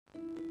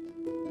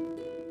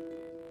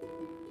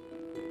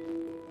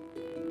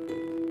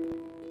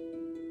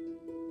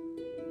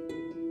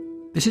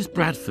This is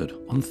Bradford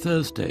on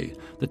Thursday,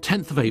 the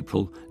 10th of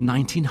April,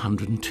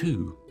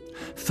 1902,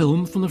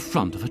 filmed from the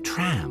front of a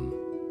tram.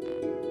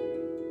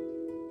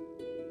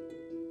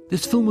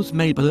 This film was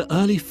made by the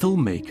early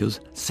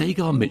filmmakers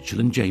Sagar Mitchell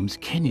and James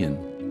Kenyon.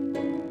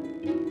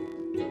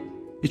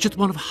 It's just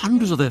one of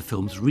hundreds of their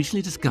films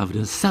recently discovered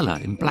in a cellar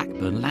in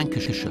Blackburn,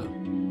 Lancashire.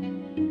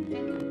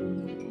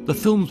 The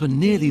films were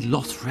nearly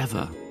lost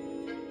forever.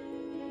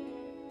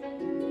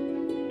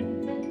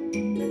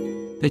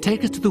 They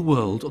take us to the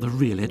world of the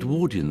real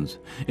Edwardians,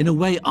 in a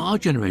way our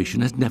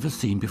generation has never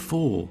seen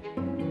before.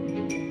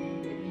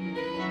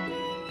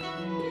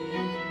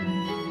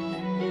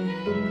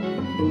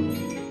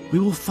 We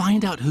will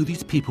find out who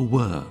these people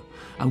were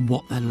and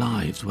what their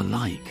lives were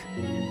like.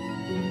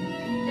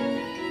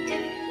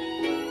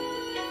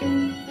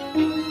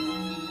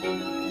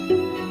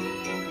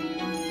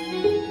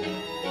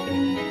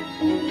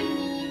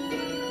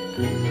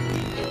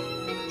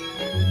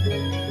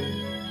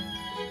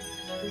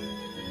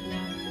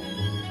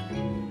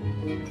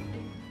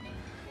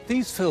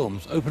 These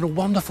films open a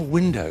wonderful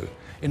window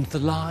into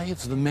the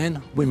lives of the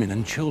men, women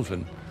and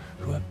children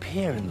who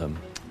appear in them.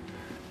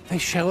 They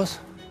show us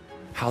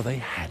how they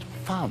had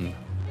fun,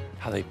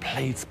 how they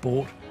played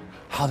sport,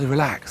 how they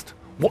relaxed,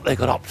 what they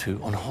got up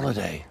to on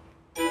holiday.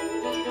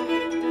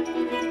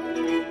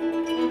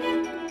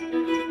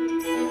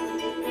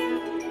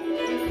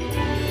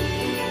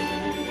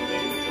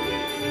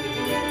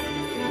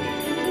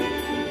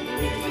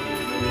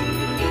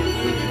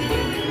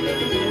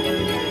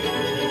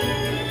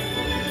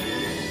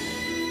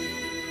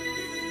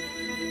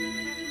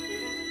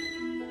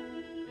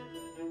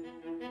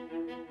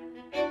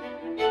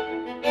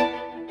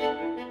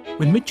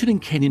 When Mitchell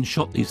and Kenyon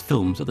shot these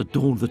films at the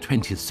dawn of the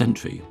 20th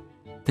century,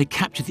 they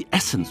captured the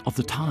essence of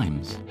the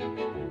times.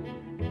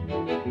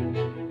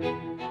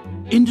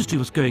 Industry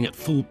was going at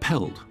full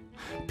pelt.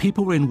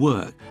 People were in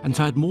work and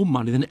so had more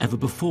money than ever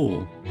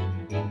before.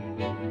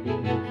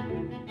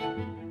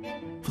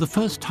 For the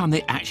first time,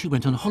 they actually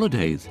went on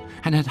holidays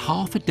and had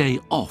half a day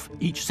off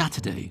each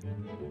Saturday.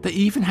 They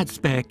even had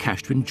spare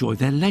cash to enjoy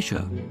their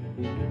leisure.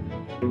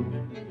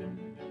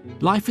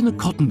 Life in the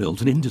cotton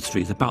mills and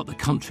industries about the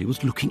country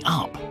was looking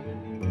up.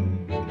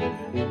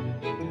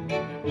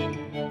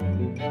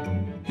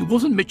 It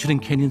wasn't Mitchell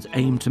and Kenyon's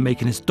aim to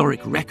make an historic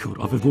record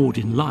of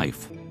Edwardian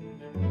life.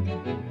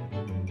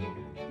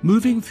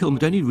 Moving film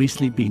had only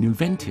recently been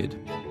invented.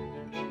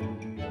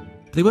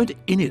 But they weren't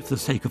in it for the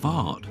sake of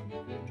art.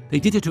 They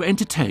did it to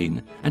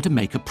entertain and to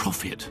make a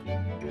profit.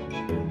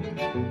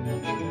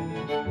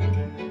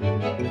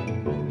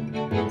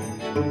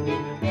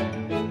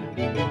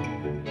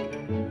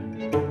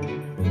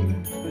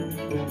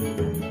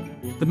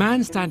 The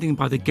man standing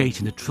by the gate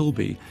in the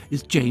Trilby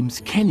is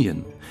James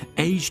Kenyon,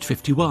 aged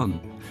 51,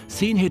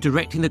 seen here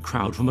directing the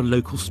crowd from a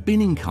local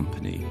spinning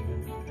company.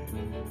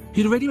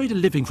 He'd already made a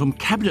living from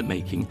cabinet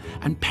making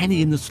and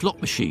penny in the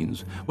slot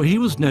machines, where he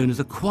was known as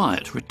a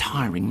quiet,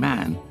 retiring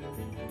man.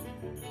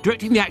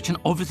 Directing the action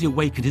obviously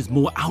awakened his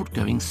more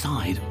outgoing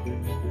side.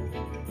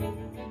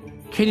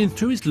 Kenyon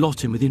threw his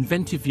lot in with the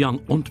inventive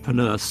young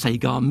entrepreneur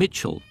Sagar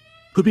Mitchell,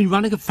 who'd been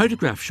running a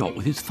photograph shop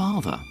with his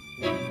father.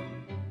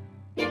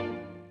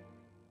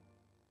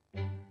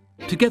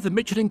 Together,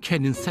 Mitchell and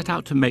Kenyon set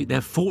out to make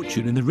their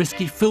fortune in the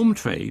risky film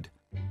trade,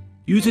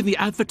 using the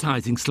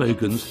advertising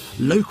slogans,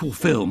 "local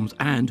films"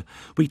 and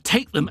 "we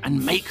take them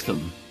and make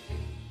them."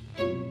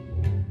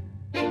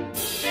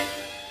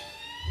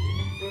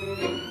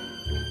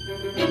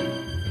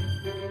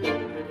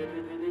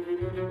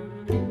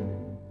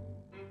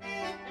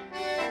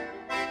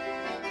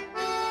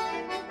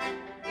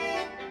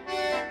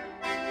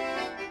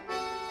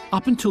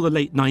 Up until the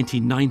late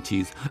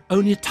 1990s,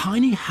 only a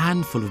tiny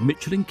handful of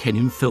Mitchell and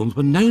Kenyon films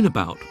were known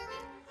about.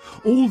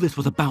 All this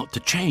was about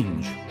to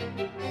change.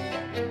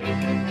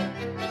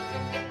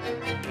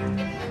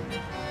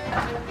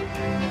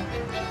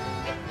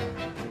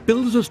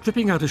 Builders were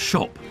stripping out a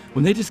shop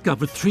when they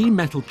discovered 3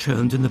 metal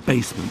churns in the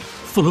basement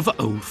full of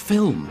old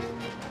film.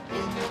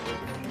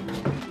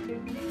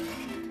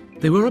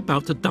 They were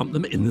about to dump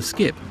them in the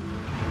skip.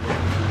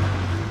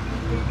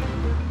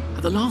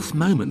 At the last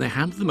moment, they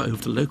handed them over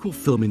to local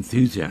film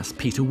enthusiast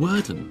Peter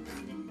Edwardian.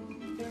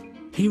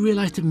 He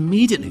realised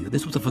immediately that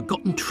this was a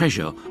forgotten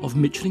treasure of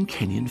Mitchell and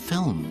Kenyon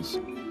films.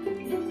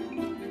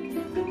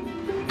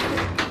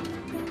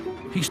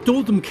 He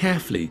stored them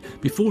carefully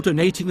before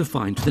donating the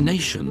find to the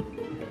nation.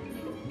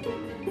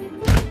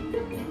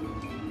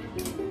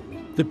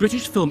 The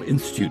British Film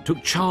Institute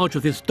took charge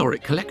of the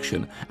historic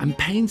collection and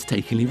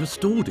painstakingly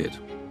restored it.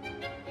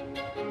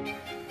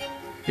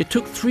 It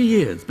took 3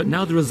 years, but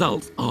now the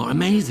results are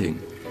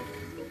amazing.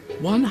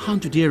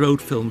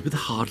 100-year-old films with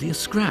hardly a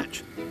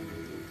scratch.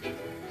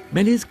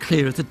 Many as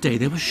clear as the day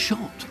they were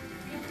shot.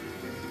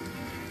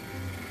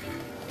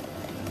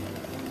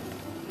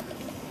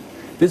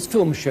 This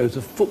film shows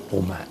a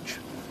football match.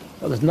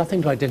 Well, there's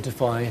nothing to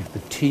identify the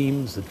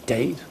teams, the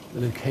date,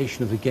 the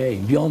location of the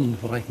game,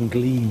 beyond what I can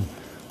glean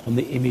from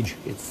the image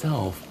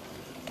itself.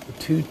 The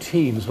 2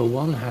 teams, well,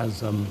 one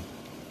has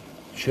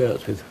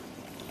shirts with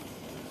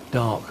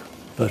dark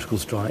vertical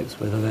stripes,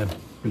 whether they're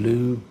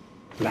blue,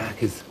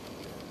 black is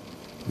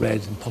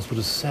red, impossible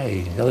to say.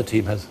 The other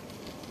team has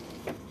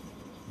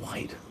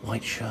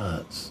white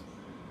shirts.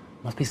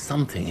 Must be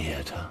something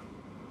here to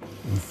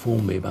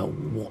inform me about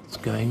what's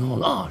going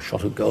on. Ah,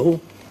 shot at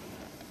goal.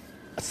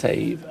 A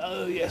save.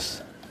 Oh,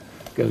 yes.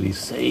 Goalie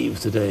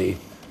saves today.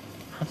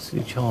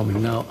 Absolutely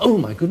charming. Now, oh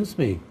my goodness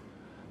me.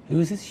 Who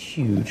is this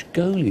huge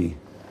goalie?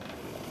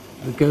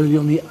 The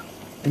goalie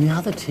in the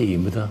other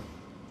team with the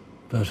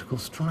vertical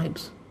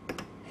stripes.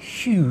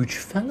 Huge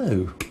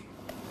fellow.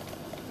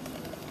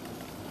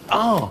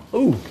 Ah,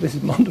 oh, this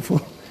is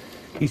wonderful.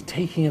 He's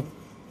taking a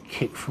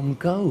kick from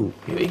goal.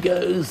 Here he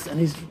goes, and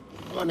he's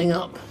running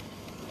up.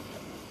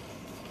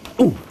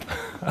 Oh,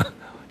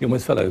 he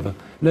almost fell over.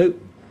 No,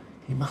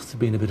 he must have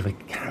been a bit of a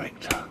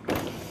character.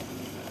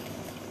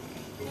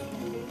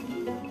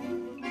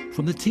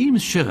 From the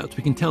team's shirts,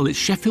 we can tell it's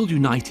Sheffield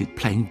United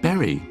playing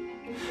Bury,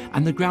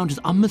 and the ground is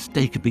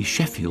unmistakably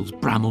Sheffield's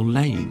Bramall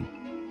Lane.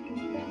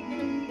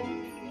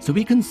 So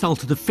we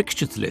consulted the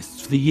fixtures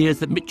lists for the years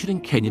that Mitchell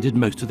and Kenyon did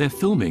most of their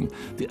filming,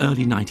 the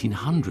early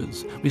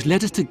 1900s, which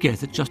led us to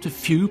guess at just a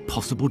few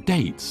possible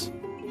dates.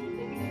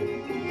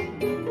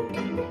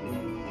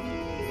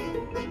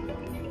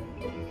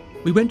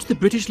 We went to the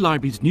British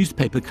Library's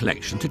newspaper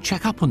collection to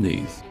check up on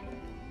these.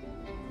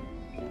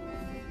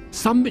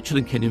 Some Mitchell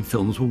and Kenyon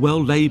films were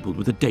well labelled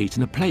with a date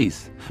and a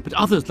place, but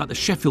others, like the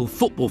Sheffield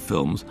football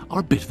films,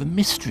 are a bit of a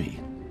mystery.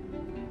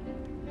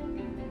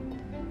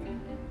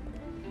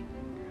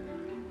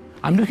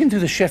 I'm looking through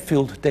the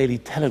Sheffield Daily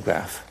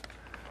Telegraph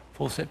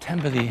for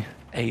September the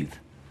 8th,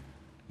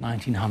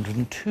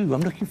 1902. I'm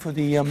looking for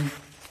the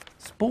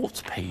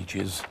sports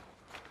pages.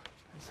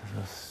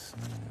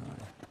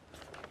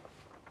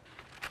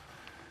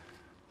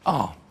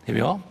 Ah, here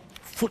we are,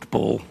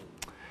 football.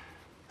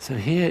 So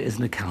here is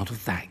an account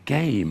of that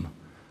game.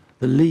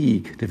 The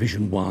League,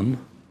 Division 1,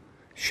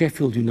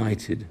 Sheffield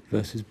United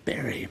versus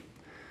Bury.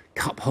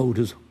 Cup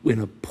holders win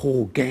a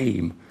poor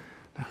game.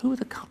 Now, who are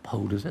the cup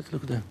holders? Let's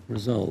look at the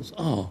results.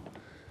 Ah,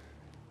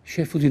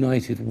 Sheffield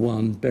United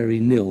 1, Bury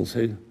 0.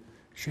 So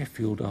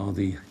Sheffield are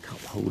the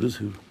cup holders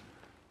who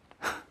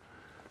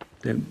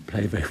don't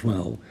play very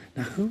well.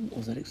 Now, who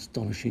was that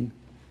astonishing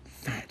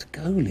fat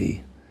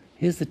goalie?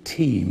 Here's the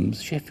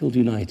teams, Sheffield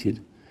United.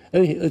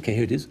 Oh, okay,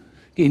 here it is.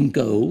 In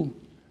goal,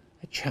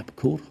 a chap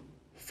called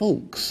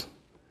Folks.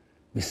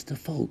 Mr.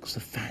 Folks,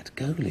 the fat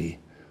goalie.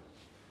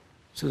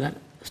 So that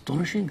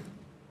astonishing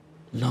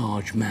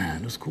large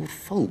man was called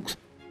Folks.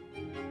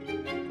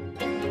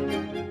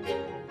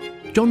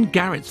 John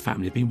Garrett's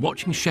family have been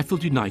watching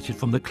Sheffield United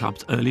from the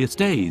club's earliest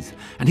days,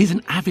 and he's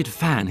an avid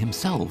fan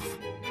himself.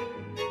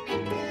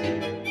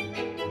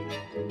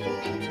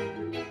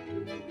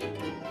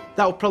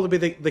 That would probably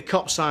be the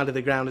Kop side of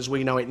the ground as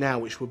we know it now,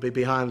 which would be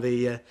behind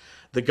the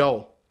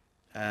goal.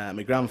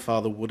 My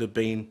grandfather would have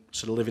been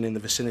sort of living in the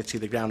vicinity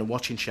of the ground and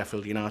watching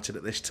Sheffield United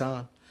at this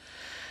time.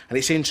 And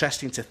it's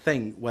interesting to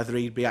think whether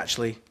he'd be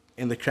actually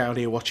in the crowd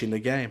here watching the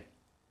game.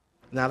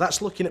 Now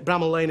that's looking at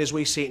Bramall Lane as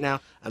we see it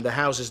now, and the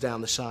houses down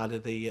the side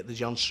of the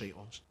John Street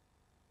ones.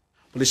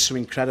 But there's some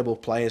incredible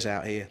players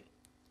out here.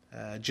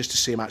 Just to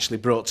see them actually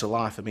brought to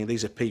life. I mean,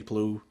 these are people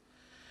who,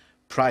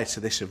 prior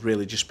to this, have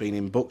really just been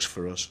in books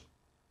for us.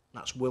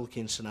 That's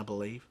Wilkinson, I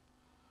believe.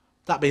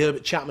 That'd be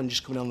Herbert Chapman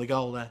just coming on the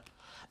goal there.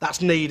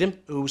 That's Needham,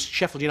 who's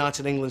Sheffield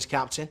United England's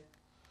captain.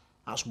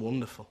 That's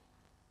wonderful.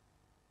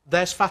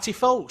 There's Fatty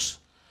Folks.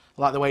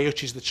 I like the way he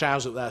hitches the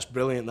trousers up there. It's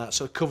brilliant, that.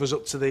 So it covers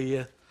up to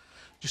the,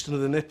 just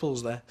under the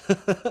nipples there.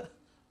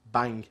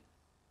 Bang.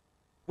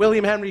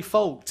 William Henry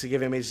Folk, to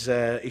give him his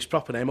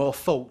proper name, or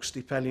Folks,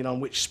 depending on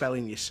which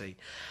spelling you see.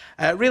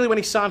 Really, when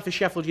he signed for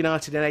Sheffield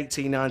United in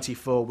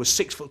 1894, was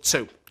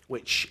 6'2",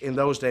 which in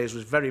those days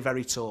was very,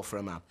 very tall for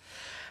a man.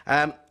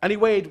 And he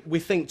weighed, we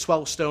think,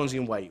 12 stones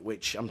in weight,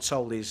 which I'm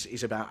told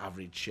is about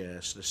average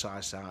sort of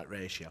size-to-height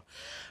ratio.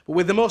 But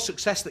with the more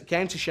success that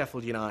came to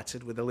Sheffield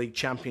United, with the League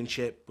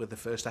Championship, with the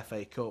first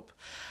FA Cup,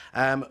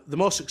 the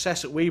more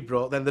success that we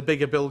brought, then the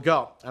bigger Bill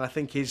got. And I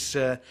think his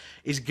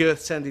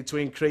girth tended to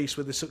increase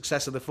with the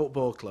success of the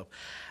football club.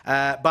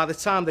 By the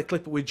time the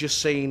clip we'd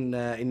just seen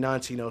in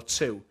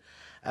 1902,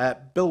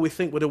 Bill, we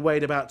think, would have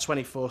weighed about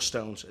 24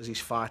 stones as his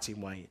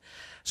fighting weight.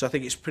 So I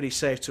think it's pretty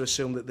safe to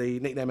assume that the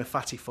nickname of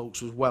Fatty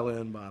Folks was well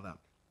earned by that.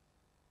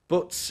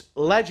 But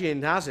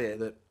legend has it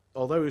that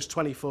although he was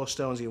 24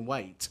 stones in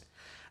weight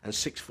and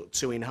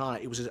 6'2" in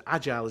height, he was as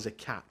agile as a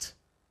cat.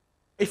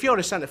 If you're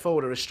a centre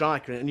forward or a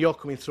striker and you're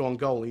coming through on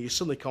goal and you're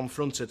suddenly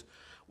confronted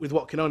with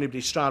what can only be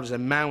described as a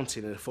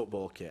mountain in a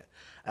football kit,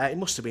 it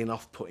must have been an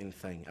off-putting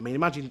thing. I mean,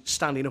 imagine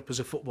standing up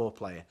as a football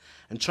player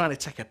and trying to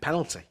take a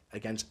penalty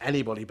against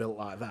anybody built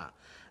like that.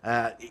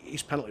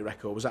 His penalty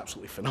record was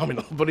absolutely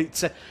phenomenal, but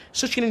it's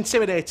such an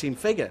intimidating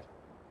figure.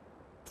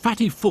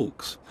 Fatty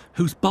Folks,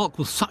 whose bulk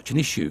was such an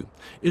issue,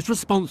 is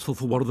responsible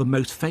for one of the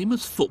most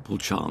famous football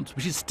chants,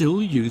 which is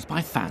still used by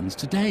fans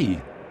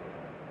today.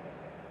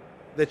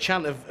 The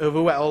chant of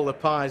who ate all the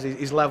pies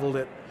is levelled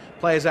at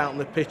players out on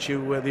the pitch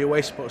who the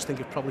away supporters think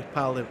have probably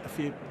piled a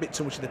bit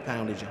too much of the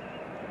poundage on.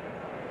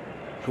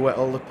 Who ate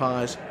all the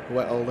pies? Who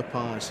ate all the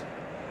pies?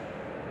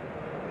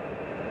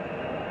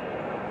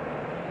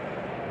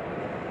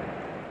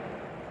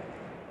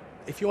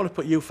 If you want to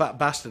put "you fat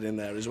bastard" in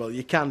there as well,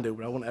 you can do,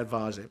 but I wouldn't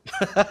advise it.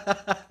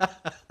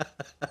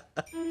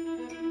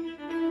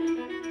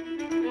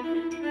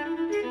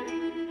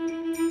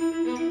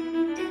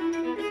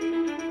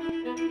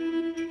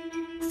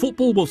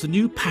 Football was a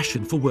new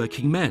passion for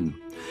working men,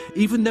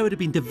 even though it had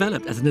been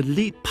developed as an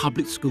elite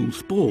public school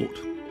sport.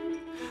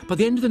 By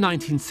the end of the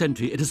 19th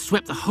century, it has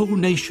swept the whole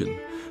nation,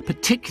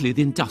 particularly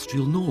the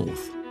industrial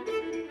north.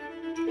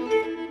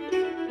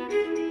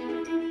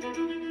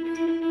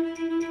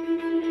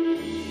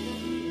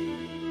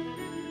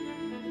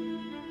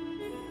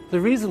 The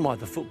reason why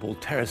the football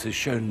terraces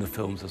shown in the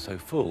films are so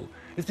full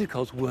is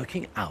because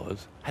working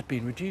hours had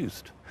been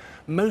reduced.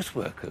 Most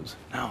workers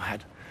now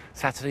had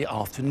Saturday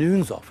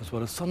afternoons off as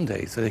well as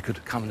Sundays, so they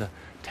could come and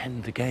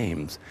attend the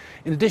games.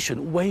 In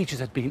addition, wages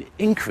had been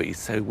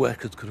increased so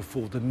workers could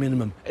afford the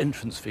minimum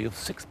entrance fee of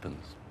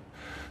sixpence.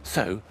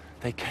 So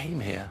they came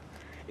here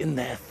in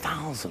their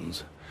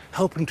thousands,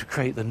 helping to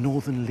create the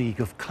Northern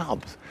League of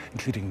clubs,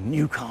 including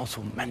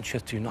Newcastle,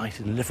 Manchester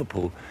United and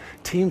Liverpool,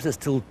 teams that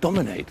still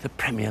dominate the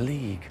Premier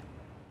League.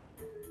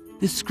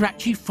 This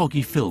scratchy,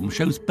 foggy film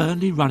shows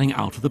Burnley running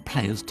out of the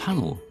Players'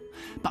 Tunnel.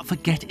 But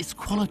forget its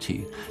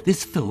quality,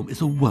 this film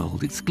is a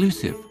world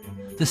exclusive.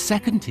 The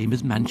second team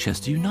is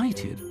Manchester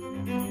United.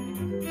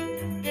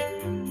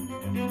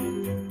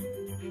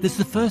 This is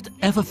the first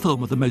ever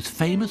film of the most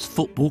famous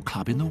football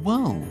club in the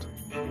world.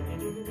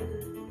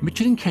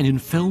 Mitchell and Kenyon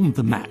filmed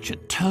the match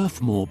at Turf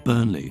Moor,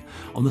 Burnley,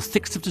 on the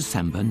 6th of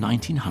December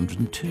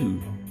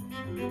 1902.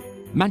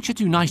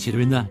 Manchester United are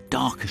in their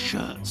darker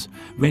shirts,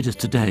 red as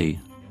today.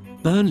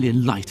 Burnley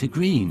in lighter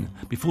green,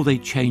 before they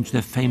changed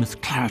their famous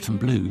claret and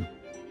blue.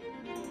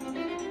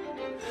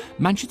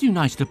 Manchester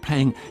United are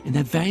playing in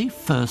their very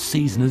first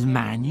season as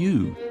Man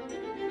U.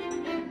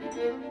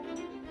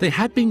 They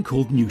had been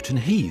called Newton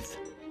Heath,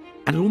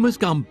 and had almost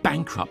gone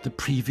bankrupt the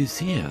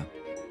previous year.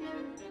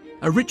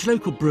 A rich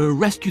local brewer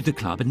rescued the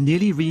club and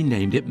nearly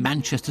renamed it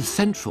Manchester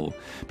Central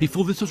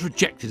before this was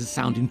rejected as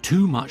sounding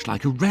too much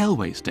like a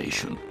railway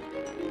station.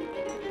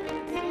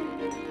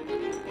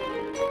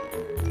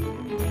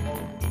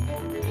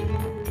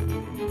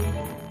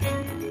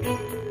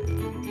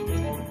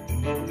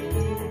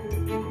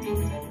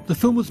 The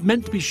film was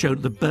meant to be shown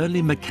at the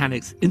Burnley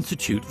Mechanics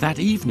Institute that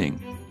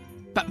evening.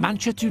 But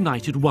Manchester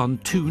United won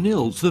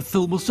 2-0, so the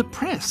film was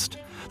suppressed,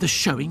 the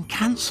showing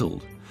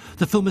cancelled.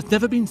 The film has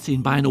never been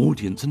seen by an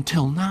audience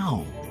until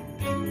now.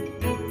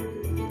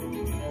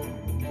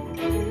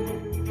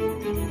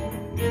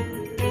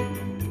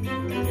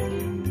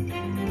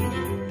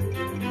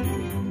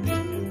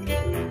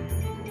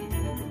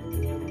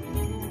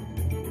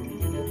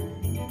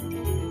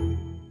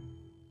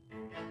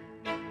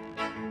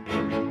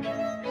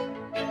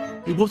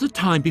 It was a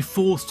time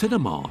before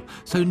cinema,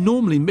 so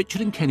normally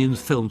Mitchell and Kenyon's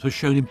films were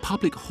shown in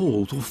public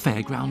halls or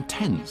fairground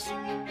tents.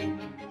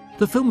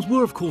 The films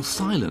were, of course,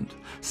 silent.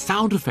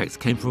 Sound effects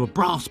came from a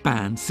brass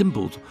band,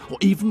 cymbals, or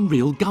even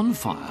real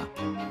gunfire.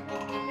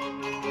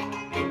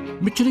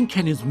 Mitchell and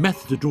Kenyon's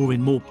method to draw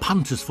in more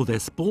punters for their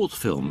sports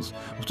films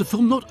was to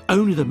film not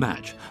only the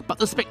match, but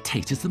the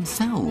spectators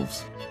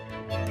themselves.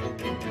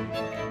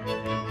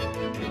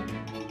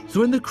 So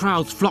when the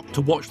crowds flocked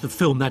to watch the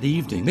film that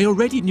evening, they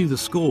already knew the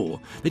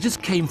score. They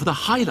just came for the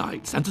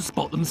highlights and to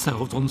spot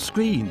themselves on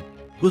screen.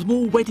 It was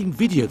more wedding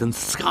video than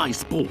Sky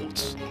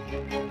Sports.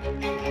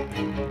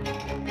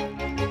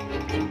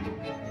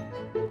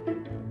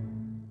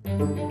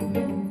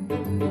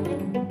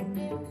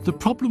 The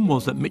problem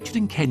was that Mitchell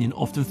and Kenyon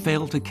often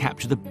failed to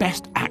capture the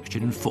best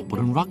action in football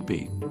and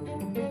rugby.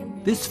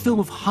 This film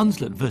of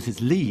Hunslet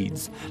versus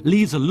Leeds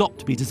leaves a lot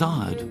to be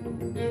desired.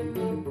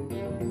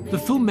 The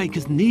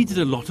filmmakers needed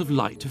a lot of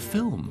light to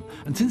film,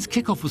 and since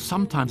kickoff was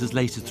sometimes as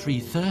late as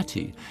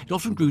 3:30, it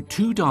often grew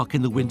too dark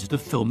in the winter to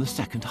film the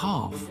second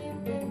half.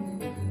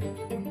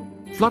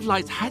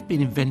 Floodlights had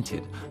been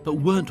invented, but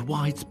weren't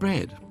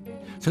widespread,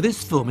 so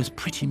this film is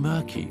pretty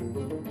murky.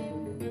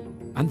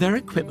 And their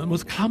equipment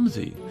was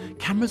clumsy.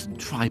 Cameras and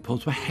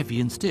tripods were heavy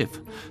and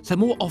stiff, so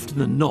more often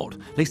than not,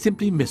 they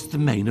simply missed the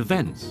main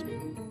events.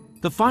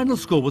 The final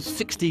score was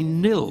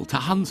 16-0 to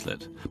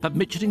Hunslet, but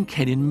Mitchell and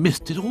Kenyon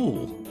missed it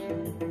all.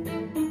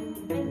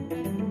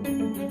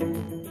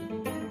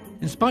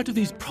 In spite of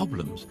these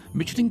problems,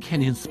 Mitchell and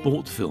Kenyon's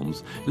sports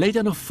films lay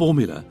down a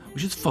formula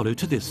which is followed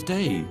to this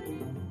day.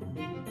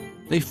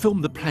 They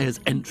filmed the player's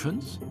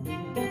entrance,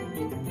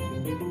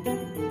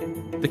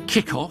 the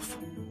kick-off,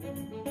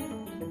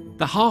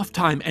 the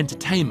half-time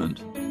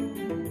entertainment,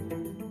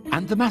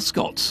 and the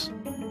mascots.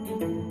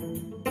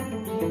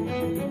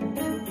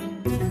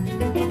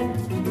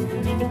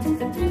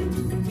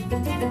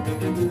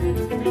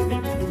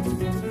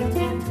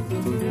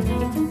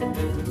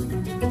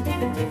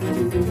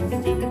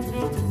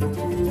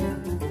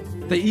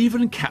 They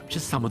even capture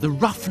some of the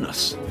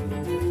roughness.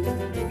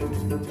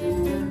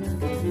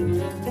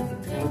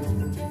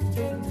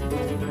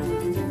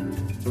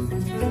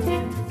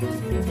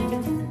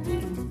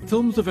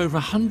 Films of over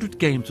 100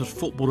 games of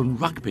football and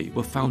rugby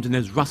were found in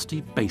those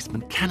rusty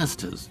basement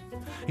canisters,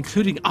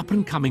 including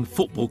up-and-coming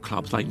football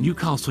clubs like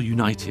Newcastle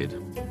United,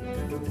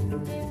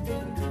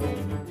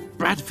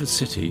 Bradford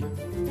City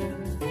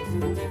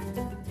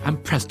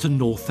and Preston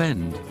North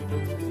End.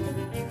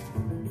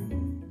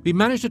 We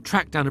managed to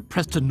track down a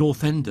Preston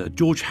North Ender,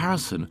 George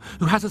Harrison,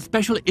 who has a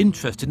special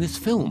interest in this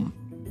film.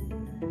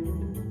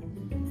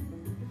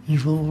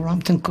 Is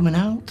Wolverhampton coming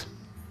out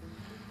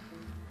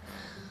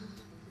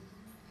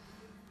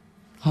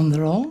on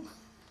their own?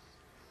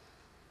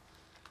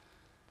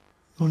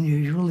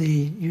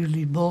 Unusually,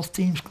 usually both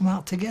teams come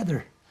out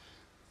together.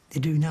 They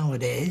do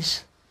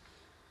nowadays.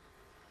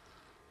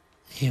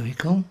 Here we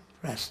come,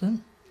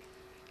 Preston.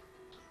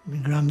 My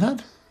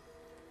granddad.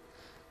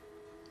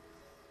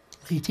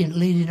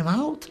 Leading him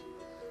out.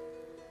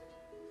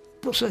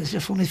 But it's a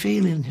funny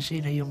feeling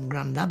seeing a young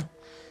granddad.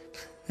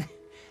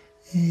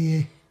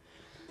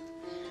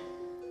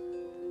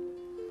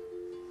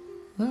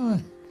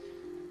 Well,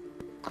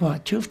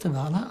 quite chuffed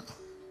about that.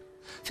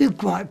 Feel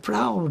quite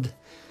proud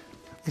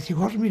that he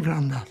was my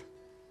granddad.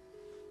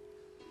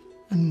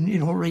 And, you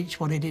know, reached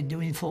what he did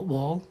do in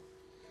football.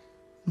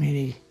 I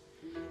mean,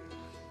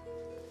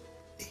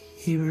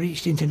 he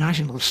reached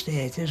international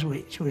status,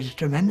 which was a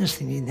tremendous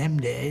thing in them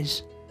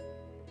days.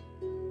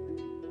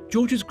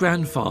 George's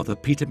grandfather,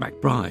 Peter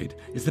McBride,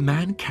 is the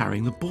man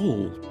carrying the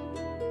ball.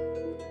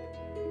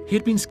 He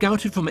had been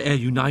scouted from Ayr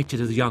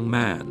United as a young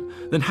man,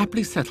 then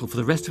happily settled for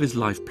the rest of his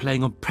life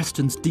playing on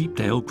Preston's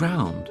Deepdale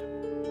ground.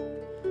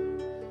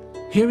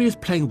 Here he is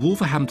playing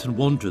Wolverhampton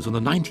Wanderers on the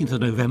 19th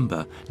of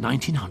November,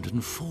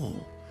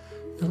 1904.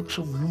 Look,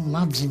 some young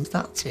lads in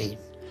that team.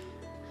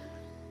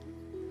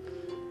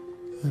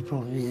 They're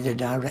probably the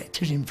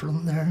directors in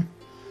front there,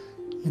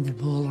 with their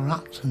bowler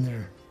hats and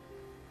their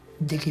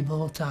dicky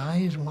bow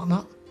ties and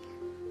whatnot.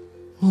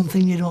 One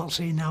thing you don't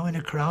see now in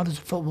a crowd at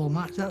a football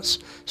match, that's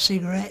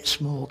cigarette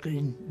smoke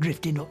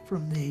drifting up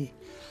from the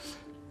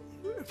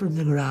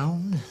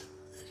ground.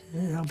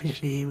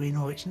 Obviously, we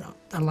know it's not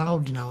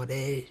allowed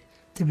nowadays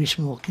to be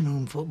smoking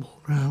on football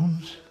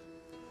grounds.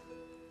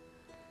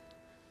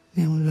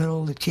 Then we've got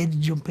all the kids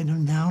jumping up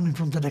and down in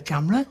front of the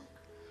camera.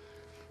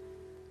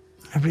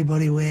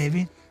 Everybody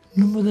waving.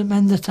 None of the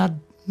men that had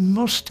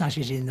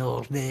moustaches in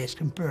those days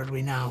compared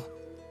with now.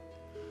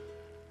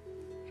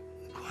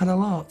 Quite a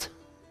lot.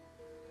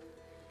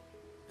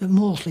 But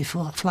mostly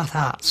flat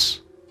hats.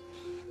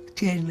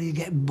 Occasionally you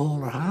get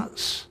bowler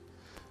hats.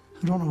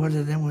 I don't know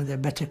whether them were the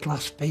better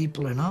class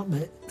people or not,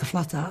 but the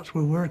flat hats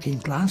were working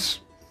class,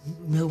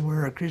 mill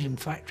workers and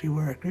factory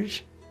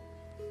workers.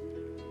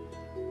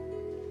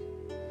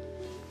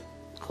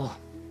 Oh.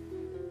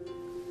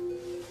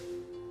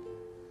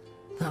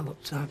 That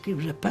looked like it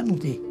was a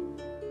penalty.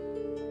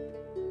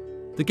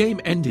 The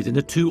game ended in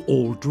a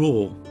 2-2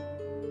 draw.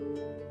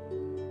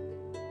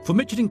 For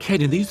Mitchell and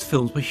Kenyon, these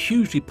films were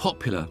hugely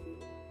popular.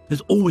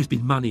 There's always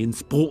been money in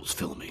sports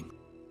filming.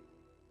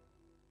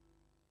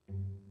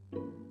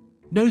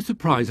 No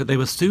surprise that they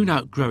were soon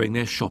outgrowing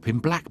their shop in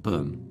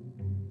Blackburn.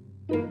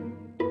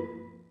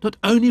 Not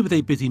only were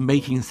they busy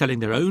making and selling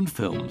their own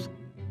films,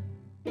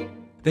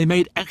 they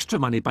made extra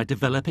money by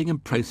developing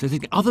and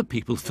processing other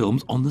people's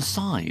films on the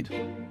side.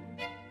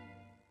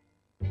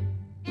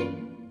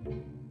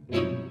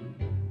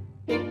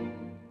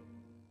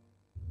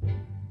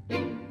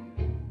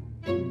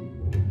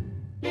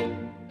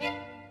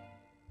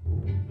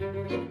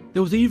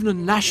 There was even a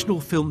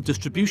national film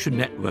distribution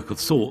network of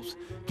sorts,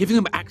 giving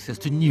them access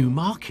to new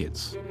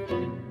markets.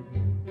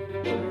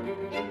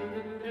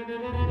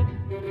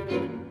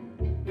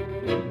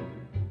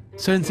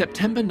 So in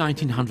September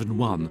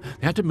 1901,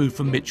 they had to move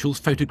from Mitchell's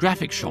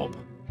photographic shop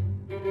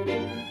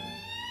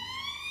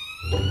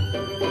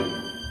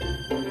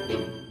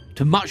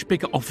to much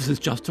bigger offices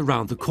just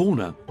around the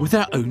corner with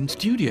their own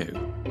studio.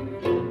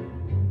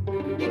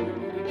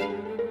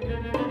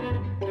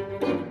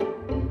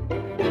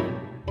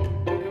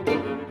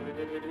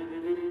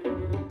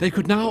 They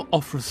could now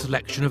offer a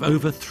selection of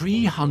over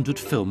 300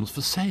 films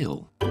for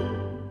sale.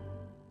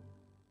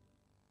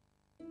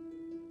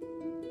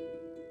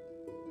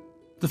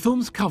 The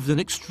films covered an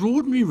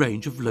extraordinary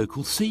range of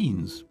local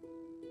scenes.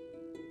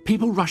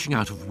 People rushing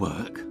out of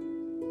work,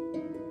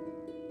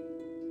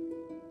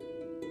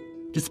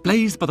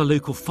 displays by the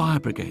local fire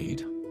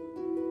brigade,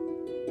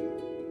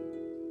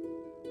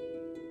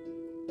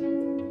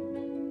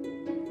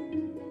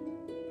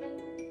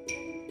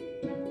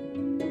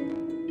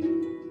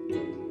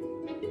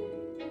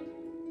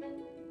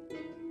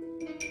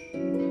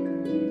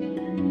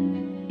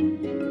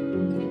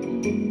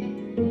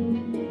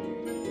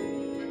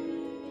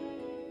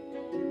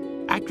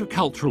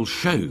 agricultural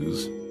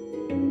shows,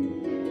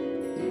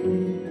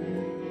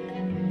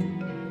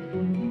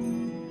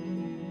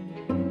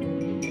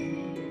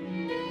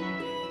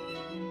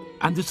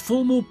 and this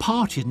formal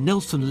party in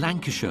Nelson,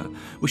 Lancashire,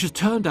 which has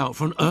turned out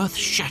for an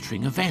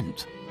earth-shattering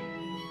event.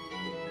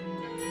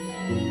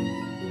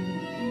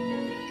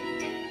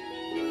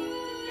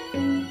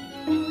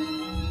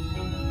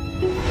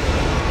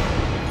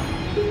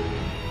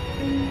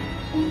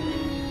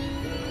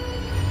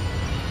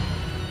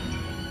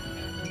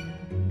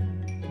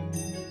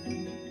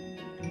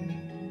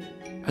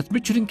 As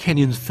Richard and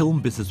Kenyon's film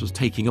business was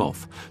taking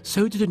off,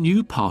 so did a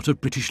new part of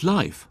British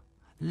life: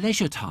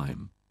 leisure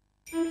time.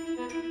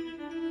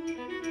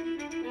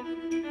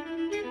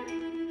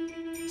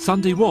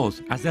 Sunday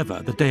was, as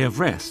ever, the day of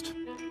rest.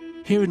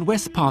 Here in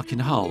West Park in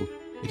Hull,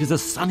 it is a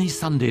sunny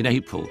Sunday in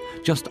April,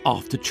 just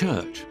after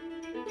church.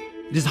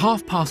 It is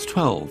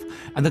 12:30,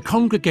 and the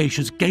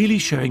congregation is gaily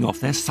showing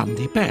off their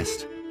Sunday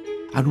best.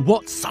 And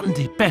what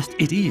Sunday best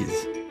it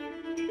is!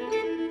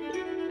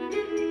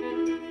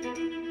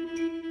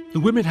 The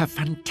women have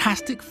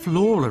fantastic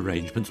floral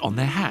arrangements on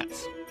their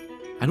hats,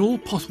 and all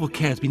possible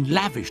care has been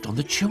lavished on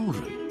the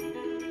children.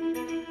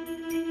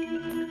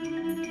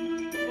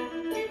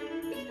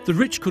 The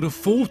rich could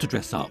afford to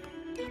dress up,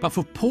 but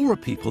for poorer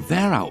people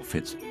their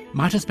outfits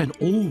might have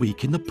spent all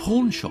week in the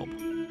pawn shop.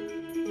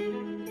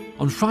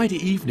 On Friday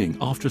evening,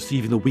 after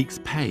receiving the week's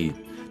pay,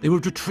 they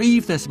would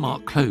retrieve their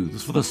smart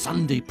clothes for the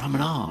Sunday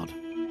promenade.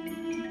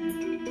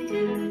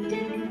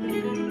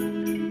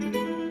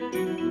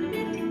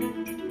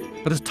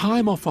 But as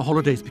time off for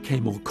holidays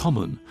became more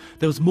common,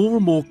 there was more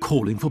and more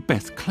calling for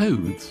best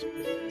clothes.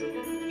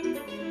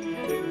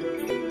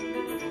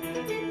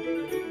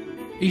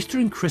 Easter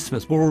and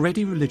Christmas were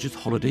already religious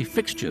holiday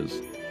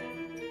fixtures.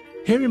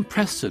 Here in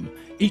Preston,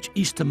 each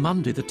Easter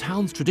Monday the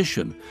town's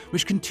tradition,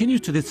 which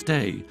continues to this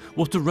day,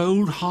 was to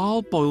roll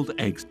hard-boiled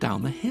eggs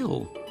down the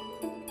hill.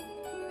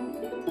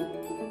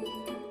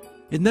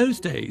 In those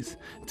days,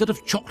 instead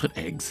of chocolate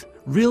eggs,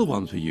 real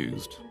ones were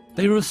used.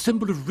 They were a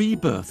symbol of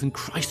rebirth and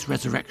Christ's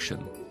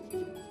resurrection.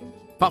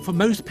 But for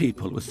most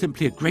people, it was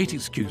simply a great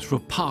excuse for a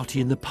party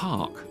in the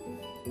park.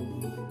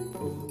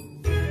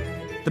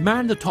 The man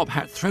in the top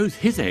hat throws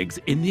his eggs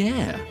in the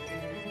air.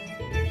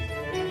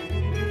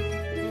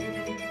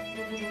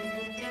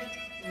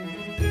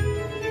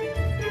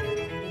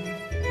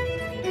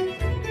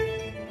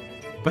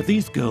 But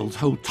these girls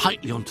hold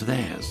tightly onto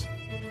theirs.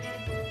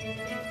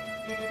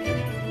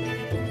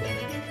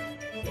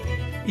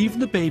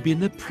 Even the baby in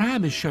the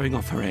pram is showing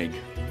off her egg.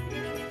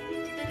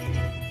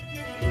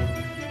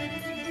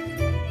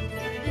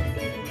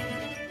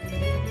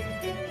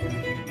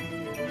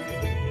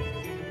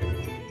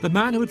 The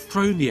man who had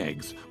thrown the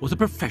eggs was a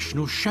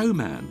professional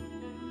showman.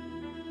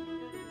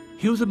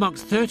 He was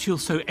amongst 30 or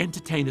so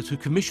entertainers who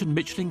commissioned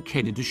Mitchell and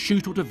Kenyon to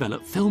shoot or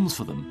develop films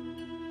for them.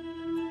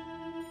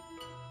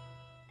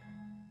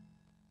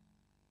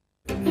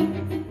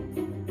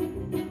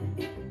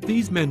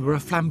 These men were a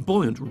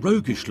flamboyant,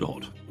 roguish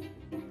lot.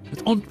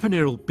 As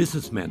entrepreneurial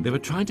businessmen, they were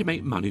trying to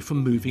make money from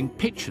moving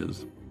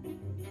pictures.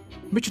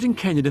 Richard and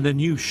Kenyon in their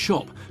new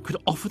shop could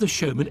offer the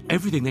showmen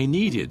everything they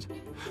needed,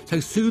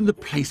 so soon the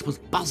place was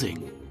buzzing.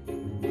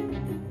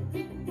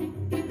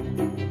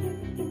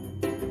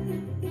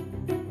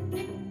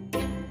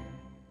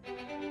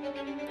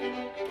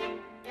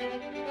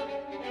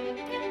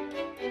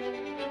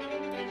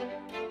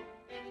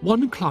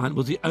 One client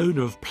was the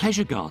owner of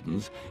pleasure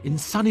gardens in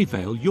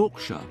Sunnyvale,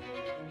 Yorkshire.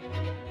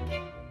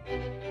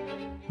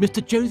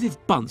 Mr. Joseph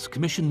Bunce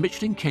commissioned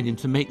Mitchell and Kenyon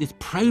to make this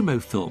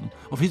promo film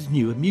of his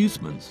new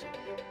amusements.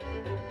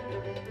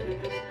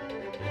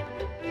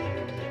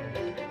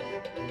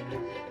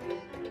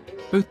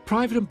 Both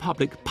private and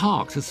public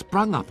parks had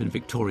sprung up in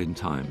Victorian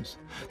times.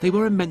 They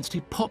were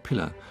immensely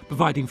popular,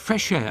 providing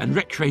fresh air and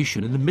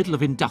recreation in the middle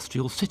of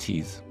industrial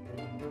cities.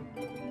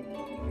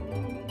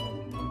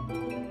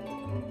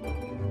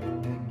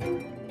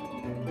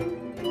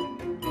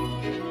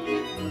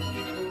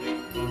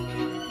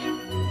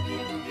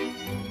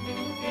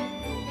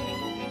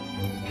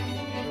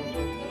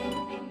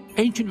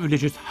 Ancient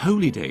religious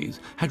holy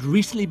days had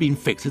recently been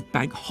fixed as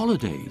bank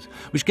holidays,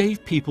 which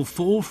gave people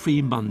 4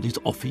 free Mondays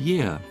off a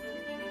year.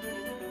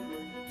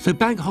 So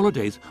bank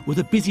holidays were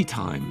the busy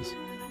times.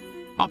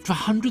 Up to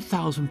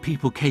 100,000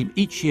 people came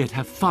each year to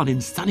have fun in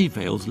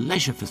Sunnyvale's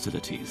leisure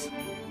facilities.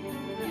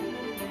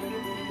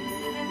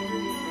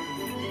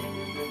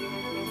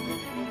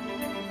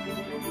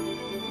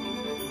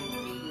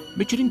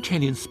 Richard and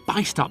Kenyon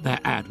spiced up their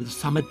ad with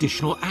some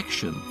additional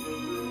action.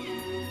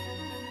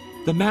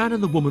 The man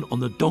and the woman on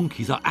the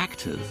donkeys are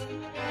actors.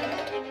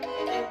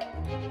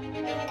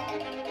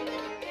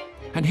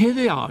 And here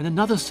they are in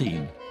another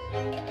scene.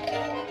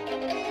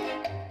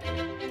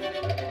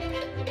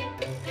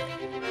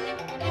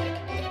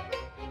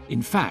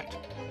 In fact,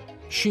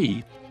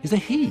 she is a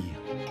he.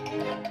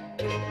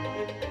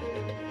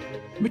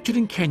 Richard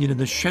and Kenyon and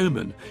the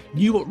showman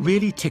knew what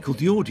really tickled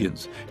the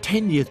audience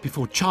 10 years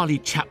before Charlie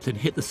Chaplin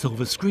hit the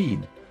silver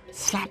screen: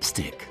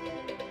 slapstick.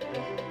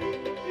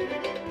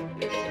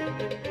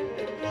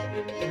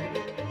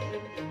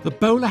 The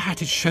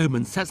bowler-hatted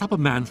showman sets up a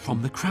man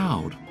from the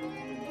crowd.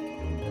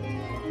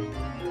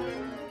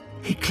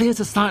 He clears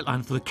a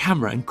sightline for the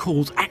camera and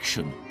calls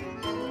action.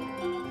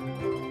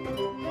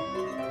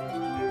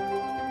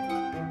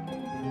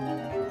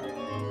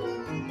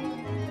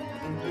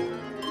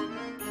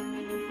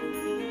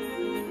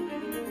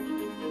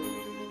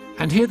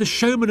 And here the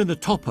showman and the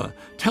topper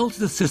tells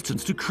his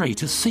assistants to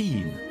create a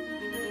scene.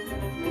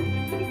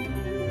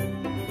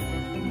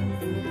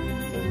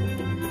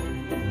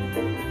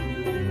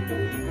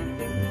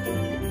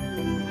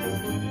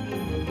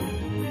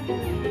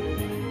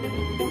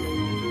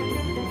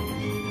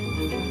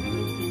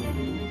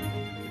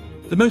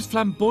 The most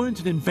flamboyant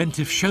and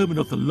inventive showman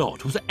of the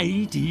lot was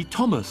A.D.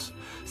 Thomas,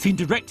 seen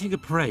directing a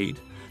parade,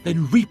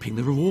 then reaping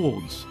the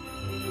rewards.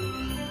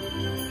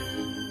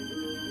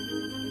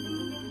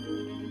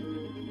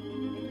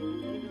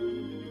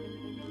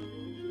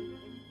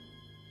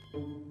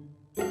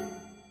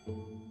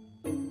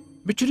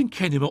 Richard and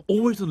Kenyon were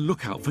always on the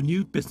lookout for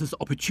new business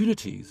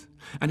opportunities,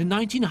 and in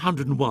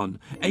 1901,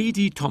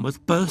 A.D. Thomas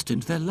burst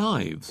into their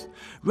lives,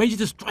 ready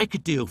to strike a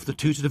deal for the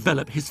two to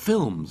develop his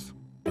films.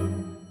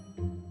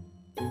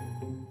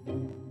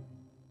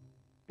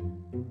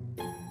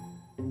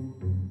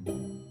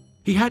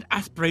 He had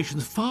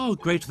aspirations far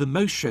greater than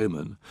most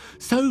showmen,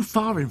 so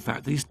far in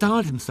fact that he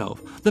styled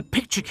himself the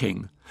Picture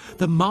King,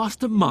 the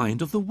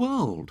mastermind of the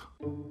world.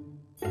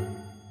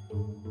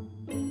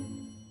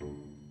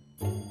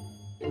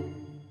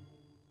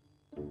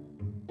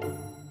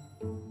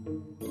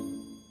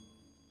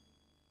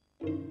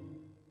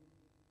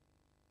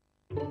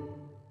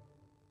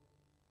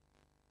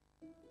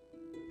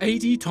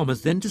 A.D.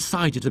 Thomas then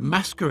decided to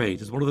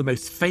masquerade as one of the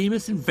most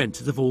famous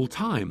inventors of all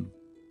time,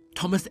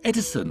 Thomas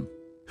Edison,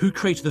 who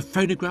created the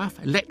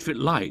phonograph, electric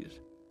light,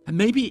 and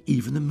maybe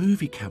even the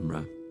movie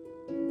camera.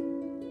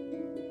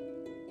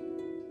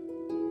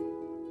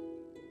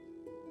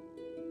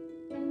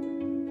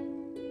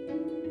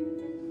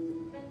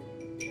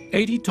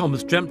 A.D.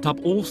 Thomas dreamt up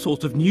all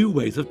sorts of new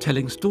ways of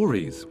telling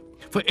stories.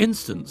 For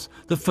instance,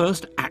 the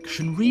first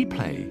action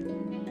replay.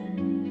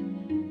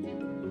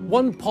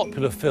 One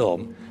popular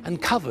film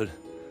uncovered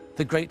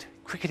the great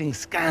cricketing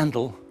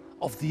scandal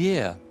of the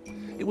year.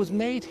 It was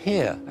made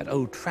here at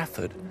Old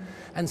Trafford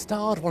and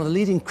starred one of the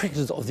leading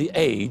cricketers of the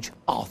age,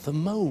 Arthur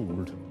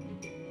Mould.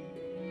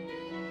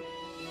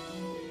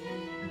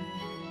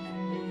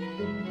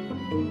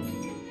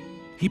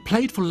 He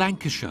played for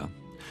Lancashire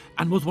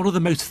and was one of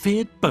the most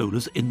feared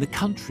bowlers in the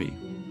country.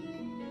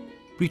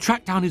 We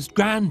tracked down his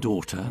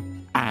granddaughter,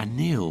 Anne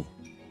Neal.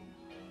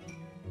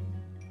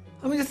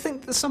 I mean, to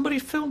think that somebody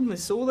filmed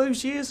this all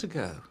those years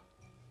ago.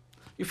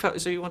 You felt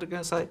as though you wanted to go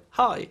and say,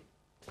 "Hi,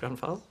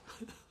 grandfather.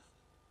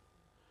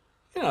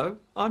 You know,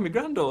 I'm your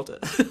granddaughter."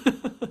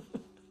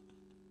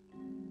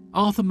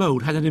 Arthur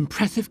Mould had an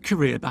impressive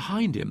career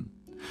behind him.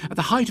 At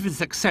the height of his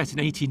success in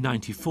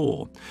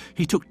 1894,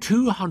 he took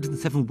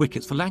 207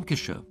 wickets for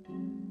Lancashire.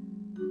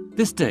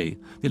 This day,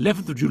 the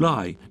 11th of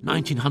July,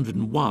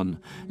 1901,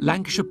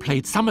 Lancashire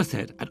played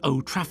Somerset at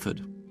Old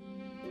Trafford.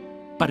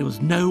 But it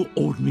was no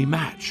ordinary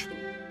match.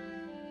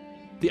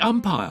 The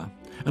umpire,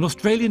 an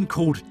Australian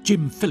called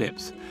Jim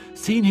Phillips,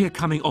 seen here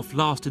coming off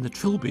last in the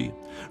Trilby,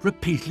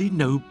 repeatedly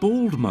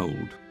no-balled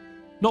Mould.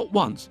 Not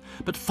once,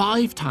 but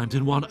 5 times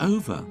in one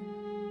over,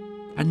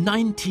 and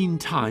 19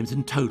 times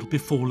in total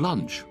before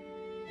lunch.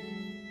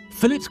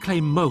 Phillips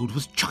claimed Mould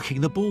was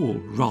chucking the ball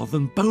rather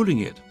than bowling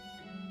it.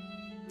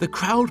 The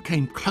crowd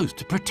came close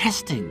to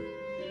protesting.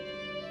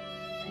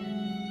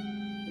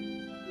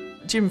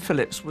 Jim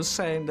Phillips was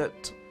saying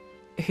that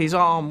his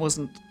arm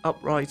wasn't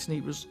upright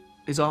and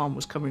his arm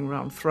was coming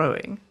around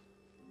throwing.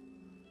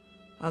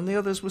 And the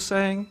others were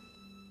saying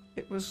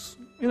it was,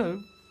 you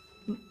know,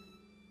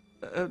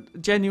 a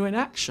genuine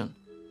action.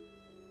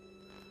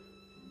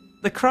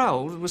 The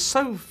crowd was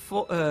so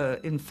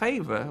in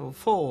favour or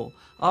for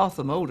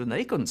Arthur Mould, and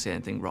they couldn't see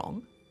anything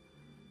wrong.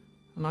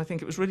 And I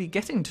think it was really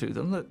getting to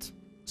them that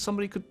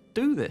somebody could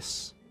do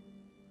this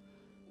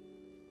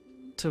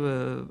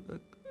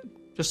to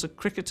just a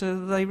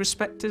cricketer they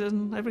respected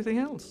and everything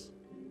else.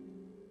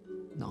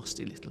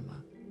 Nasty little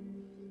man.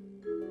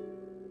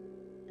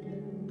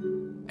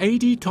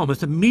 A.D.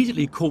 Thomas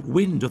immediately caught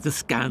wind of the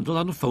scandal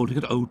unfolding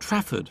at Old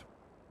Trafford.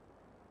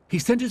 He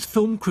sent his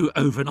film crew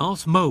over and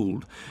asked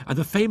Mould and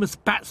the famous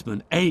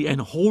batsman A.N.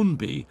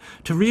 Hornby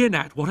to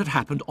reenact what had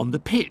happened on the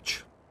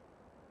pitch.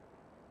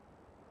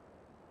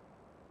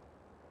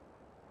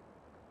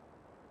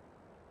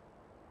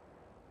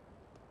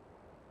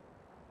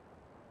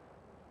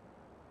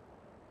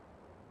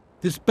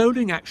 This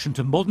bowling action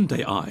to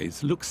modern-day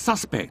eyes looks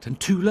suspect and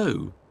too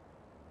low.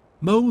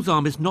 Mould's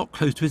arm is not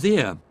close to his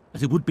ear,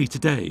 as it would be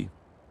today.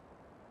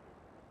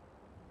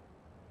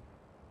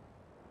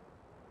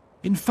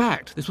 In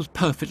fact, this was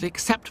perfectly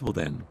acceptable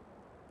then.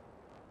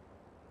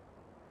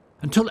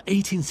 Until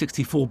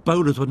 1864,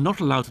 bowlers were not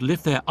allowed to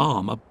lift their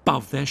arm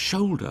above their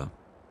shoulder.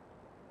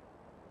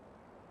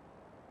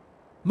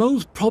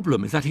 Mould's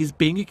problem is that he's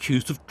being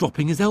accused of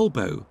dropping his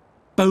elbow,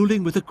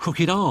 bowling with a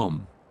crooked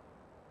arm.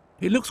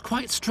 It looks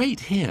quite straight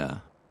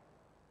here.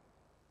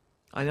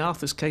 In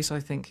Arthur's case, I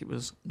think it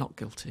was not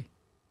guilty.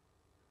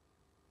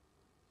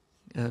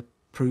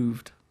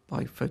 Proved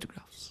by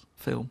photographs,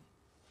 film.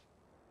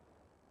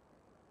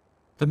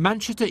 The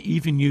Manchester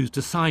Evening News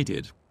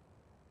decided,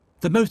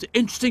 "The most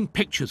interesting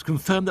pictures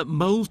confirm that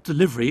Mould's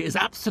delivery is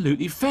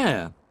absolutely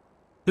fair.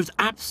 There's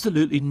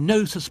absolutely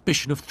no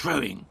suspicion of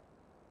throwing."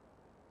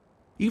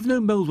 Even though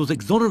Mould was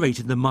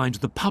exonerated in the minds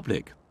of the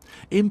public,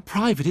 in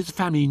private his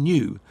family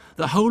knew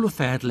the whole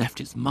affair had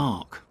left its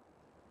mark.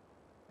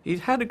 He'd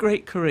had a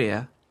great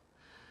career.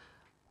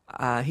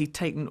 He'd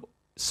taken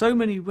so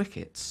many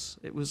wickets.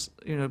 It was,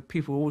 you know,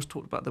 people always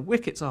talked about the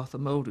wickets Arthur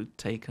Mould had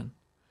taken.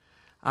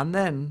 And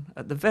then,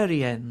 at the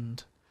very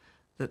end,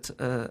 that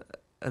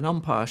an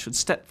umpire should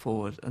step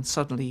forward and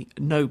suddenly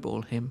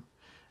no-ball him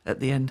at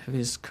the end of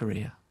his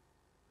career.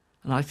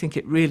 And I think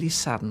it really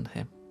saddened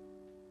him.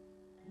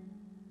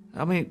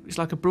 I mean, it's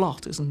like a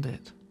blot, isn't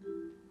it?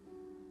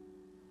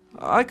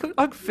 I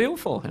could feel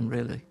for him,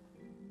 really.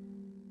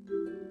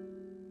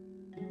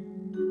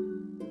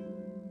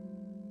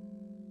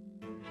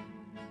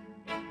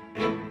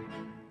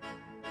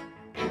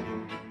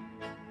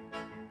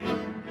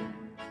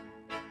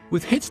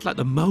 With hits like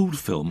the Mould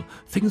film,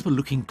 things were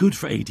looking good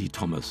for A.D.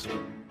 Thomas.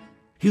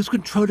 He was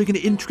controlling an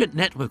intricate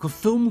network of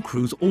film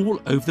crews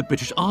all over the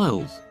British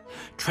Isles,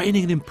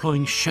 training and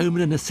employing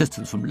showmen and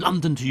assistants from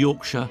London to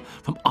Yorkshire,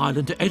 from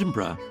Ireland to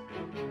Edinburgh.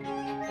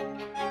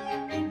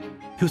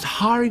 He was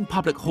hiring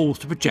public halls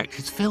to project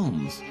his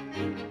films.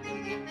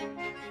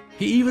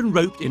 He even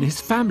roped in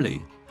his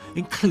family,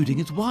 including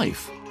his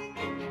wife.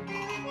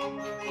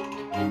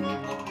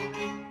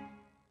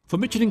 For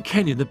Mitchell and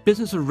Kenyon, the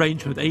business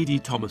arrangement with A.D.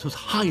 Thomas was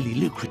highly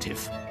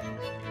lucrative.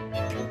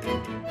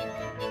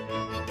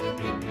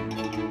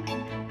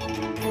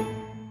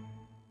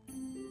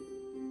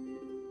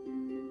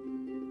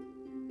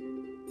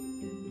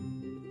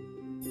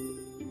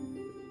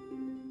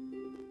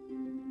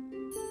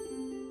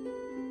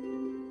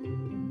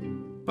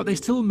 But they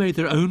still made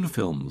their own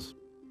films,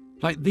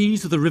 like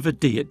these of the River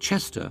Dee at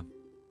Chester,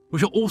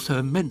 which are also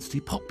immensely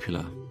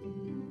popular.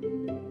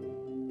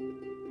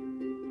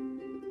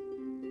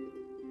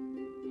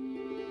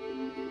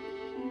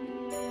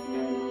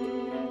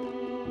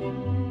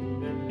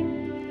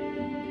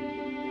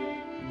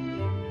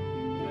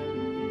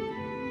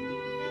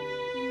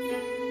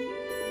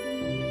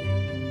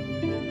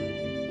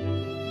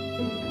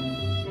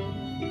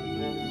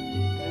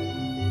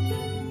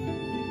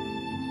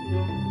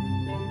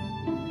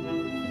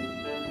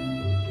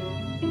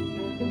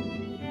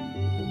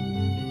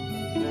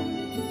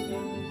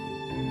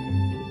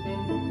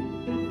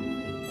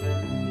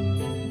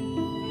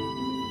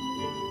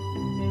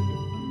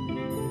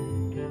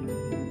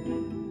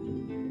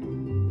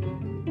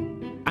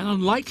 An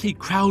unlikely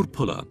crowd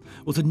puller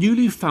was the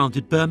newly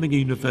founded Birmingham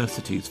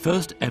University's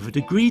first ever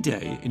degree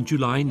day in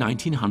July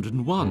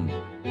 1901.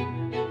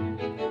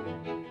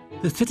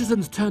 The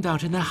citizens turned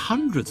out in their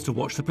hundreds to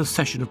watch the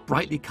procession of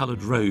brightly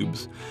coloured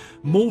robes,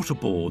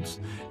 mortarboards,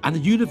 and the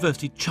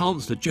university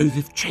chancellor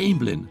Joseph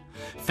Chamberlain,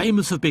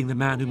 famous for being the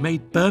man who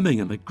made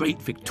Birmingham a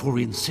great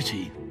Victorian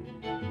city.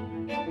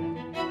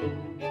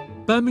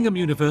 Birmingham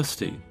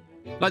University,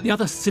 like the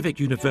other civic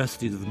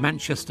universities of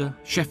Manchester,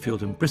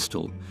 Sheffield and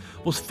Bristol,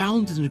 was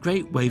founded in a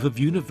great wave of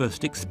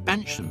university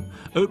expansion,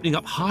 opening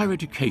up higher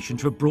education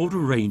to a broader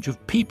range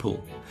of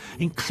people,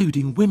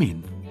 including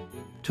women.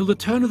 Till the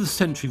turn of the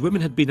century,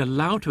 women had been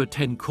allowed to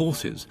attend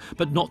courses,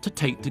 but not to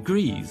take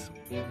degrees.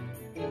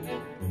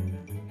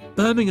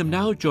 Birmingham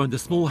now joined a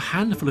small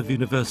handful of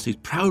universities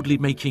proudly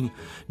making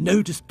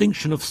no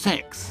distinction of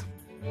sex.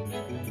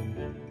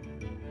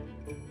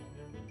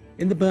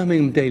 In the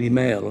Birmingham Daily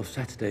Mail of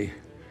Saturday,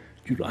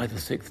 July the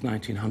 6th,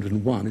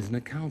 1901, is an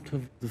account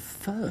of the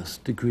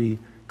first degree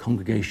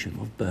congregation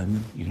of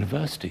Birmingham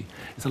University.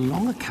 It's a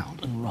long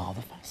account and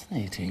rather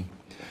fascinating.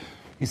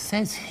 It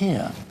says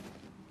here,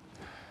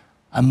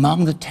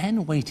 among the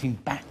 10 waiting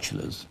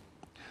bachelors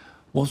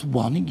was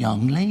one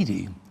young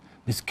lady,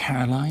 Miss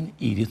Caroline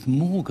Edith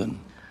Morgan.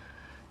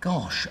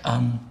 Gosh,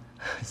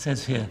 it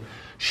says here,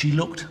 she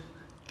looked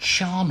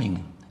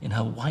charming in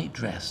her white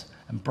dress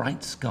and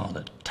bright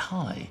scarlet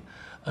tie,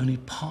 only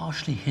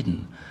partially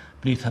hidden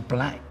beneath her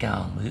black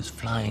gown with its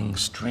flying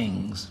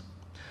strings.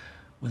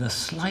 With a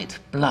slight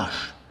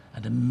blush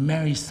and a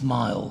merry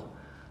smile,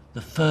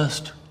 the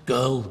first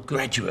girl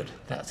graduate,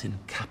 that's in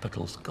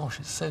capitals, gosh,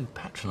 it's so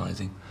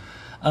patronising,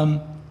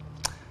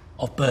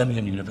 of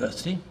Birmingham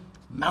University,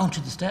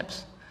 mounted the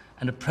steps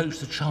and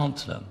approached the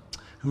Chancellor,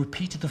 who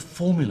repeated the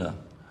formula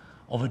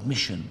of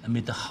admission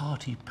amid the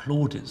hearty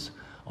plaudits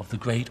of the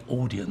great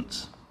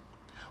audience.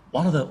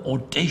 One of the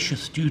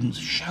audacious students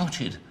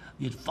shouted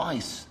the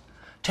advice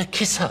to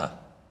kiss her,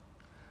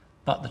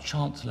 but the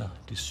Chancellor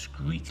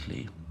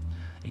discreetly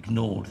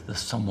ignored the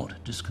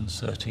somewhat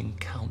disconcerting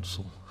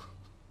counsel.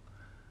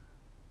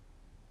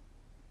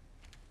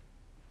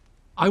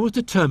 I was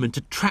determined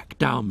to track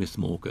down Miss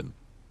Morgan,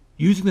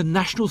 using the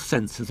national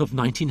census of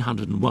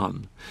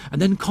 1901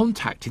 and then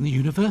contacting the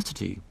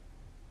university.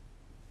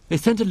 They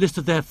sent a list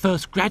of their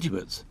first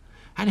graduates,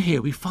 and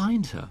here we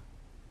find her.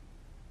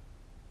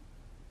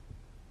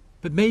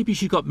 But maybe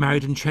she got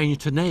married and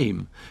changed her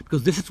name,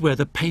 because this is where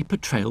the paper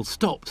trail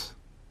stops.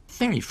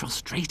 Very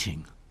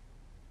frustrating.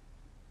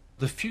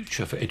 The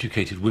future for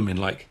educated women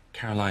like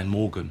Caroline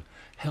Morgan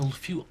held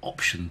few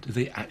options if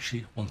they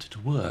actually wanted to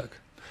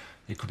work.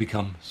 They could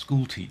become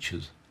school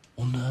teachers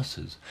or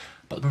nurses,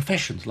 but the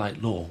professions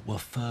like law were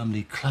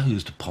firmly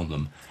closed upon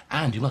them,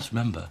 and you must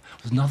remember,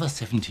 it was another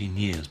 17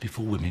 years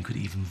before women could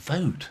even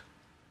vote.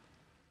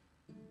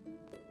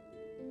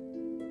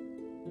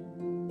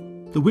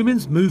 The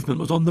women's movement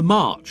was on the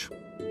march.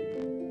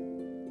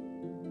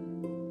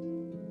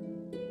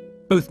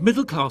 Both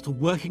middle-class and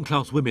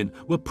working-class women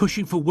were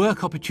pushing for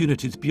work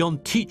opportunities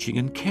beyond teaching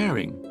and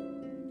caring.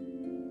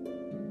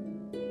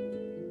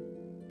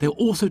 They were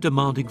also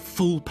demanding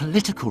full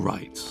political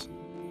rights.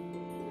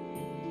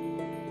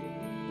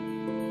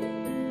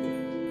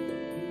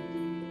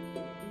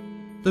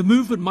 The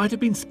movement might have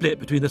been split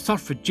between the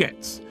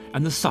suffragettes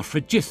and the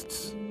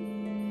suffragists.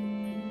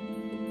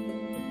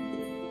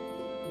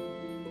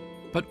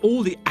 But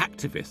all the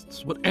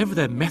activists, whatever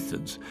their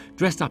methods,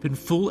 dressed up in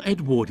full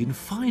Edwardian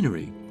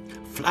finery,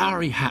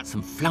 flowery hats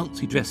and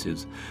flouncy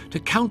dresses, to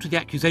counter the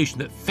accusation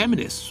that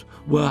feminists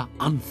were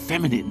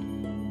unfeminine.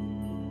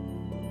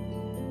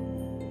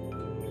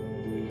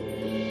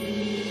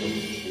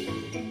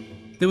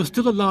 There was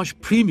still a large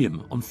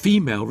premium on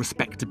female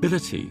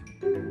respectability.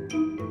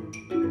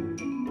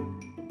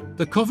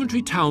 The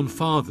Coventry Town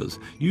Fathers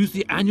used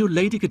the annual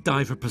Lady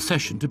Godiva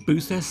procession to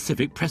boost their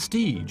civic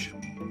prestige.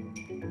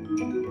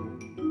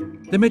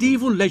 The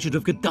medieval legend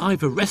of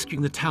Godiva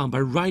rescuing the town by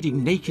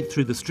riding naked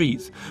through the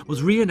streets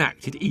was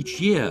reenacted each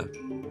year.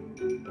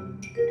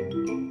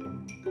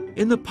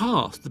 In the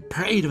past, the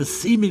parade of a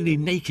seemingly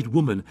naked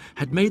woman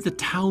had made the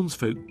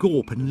townsfolk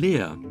gawp and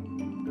leer.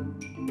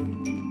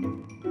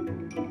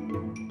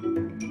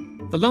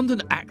 The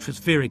London actress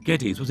Vera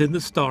Geddes was in the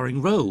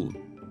starring role.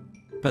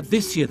 But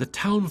this year the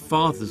town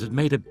fathers had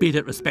made a bid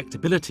at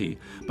respectability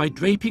by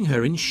draping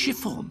her in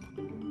chiffon.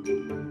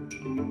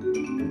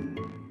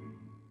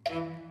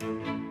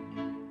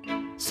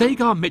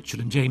 Sagar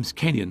Mitchell and James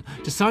Kenyon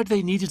decided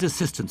they needed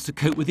assistance to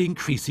cope with the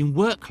increasing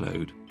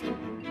workload.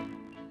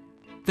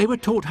 They were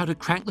taught how to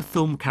crank the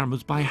film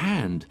cameras by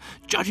hand,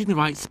 judging the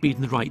right speed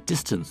and the right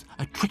distance,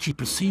 a tricky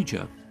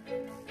procedure.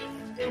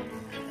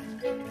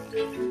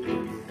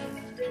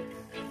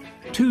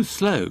 Too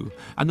slow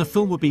and the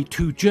film would be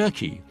too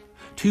jerky,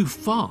 too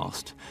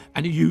fast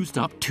and it used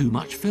up too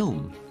much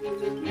film.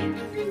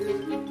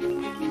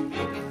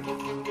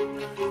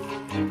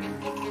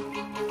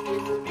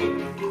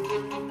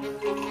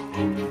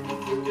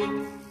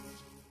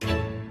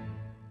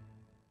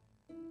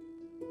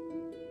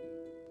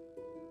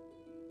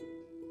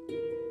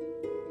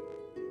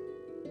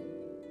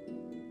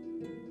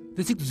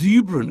 This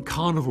exuberant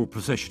carnival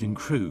procession in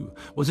Crewe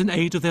was in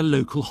aid of their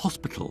local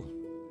hospital.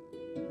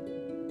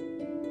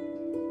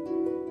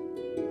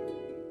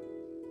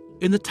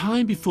 In the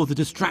time before the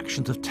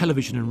distractions of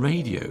television and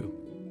radio,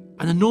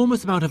 an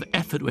enormous amount of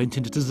effort went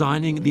into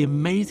designing the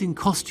amazing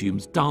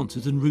costumes,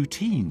 dances and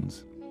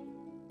routines.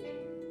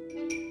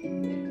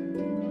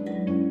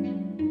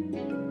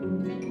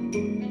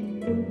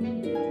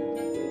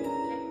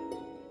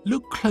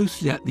 Look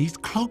closely at these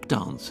clog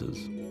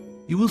dancers.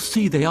 You will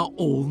see they are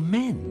all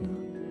men.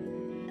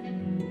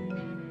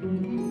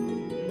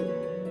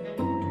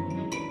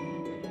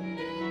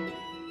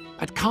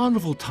 At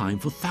carnival time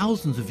for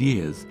thousands of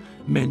years,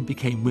 men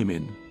became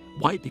women,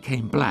 white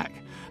became black,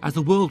 as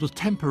the world was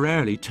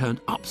temporarily turned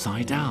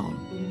upside down.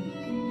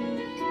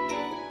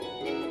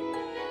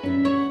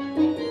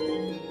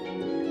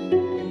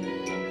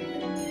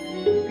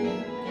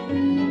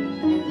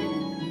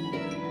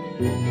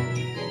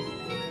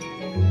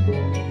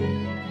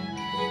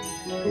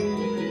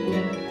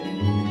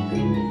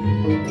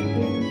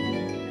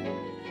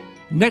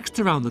 Next,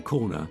 around the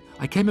corner,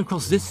 I came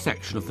across this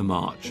section of the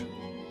march.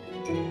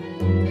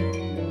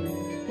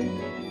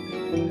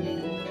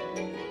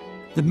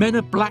 The men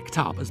are blacked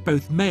up as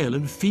both male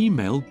and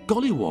female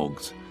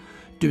gollywogs,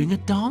 doing a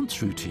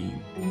dance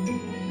routine.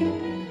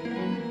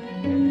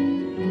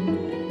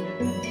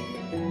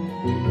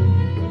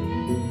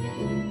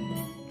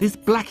 This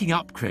blacking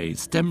up craze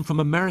stemmed from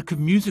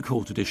American music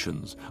hall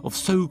traditions of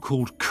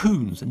so-called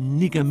coons and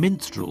nigger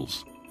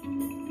minstrels.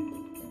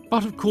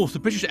 But of course the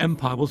British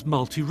Empire was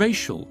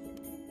multiracial.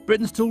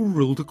 Britain still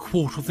ruled a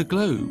quarter of the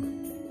globe,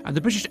 and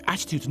the British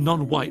attitude to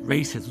non-white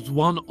races was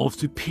one of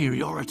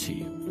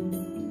superiority.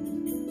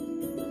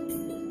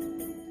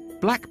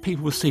 Black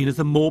people were seen as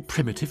a more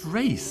primitive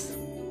race.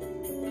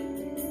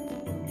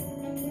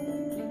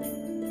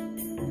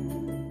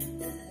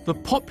 The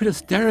popular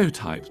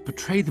stereotypes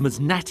portrayed them as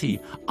natty,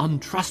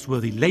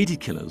 untrustworthy lady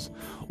killers,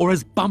 or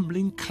as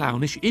bumbling,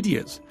 clownish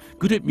idiots,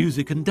 good at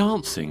music and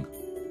dancing.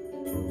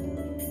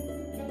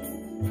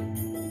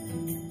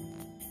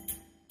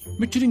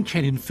 Mitchell and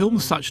Kenyon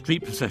filmed such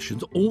street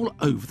processions all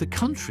over the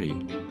country.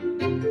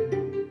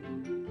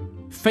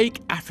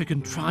 Fake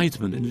African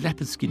tribesmen in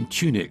leopard skin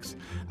tunics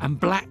and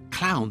black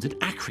clowns in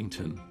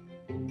Accrington.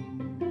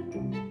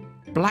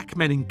 Black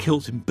men in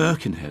kilts in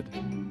Birkenhead.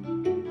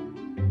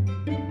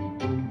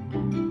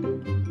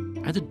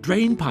 And a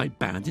drainpipe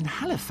band in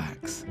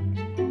Halifax.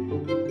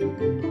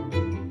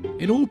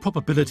 In all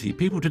probability,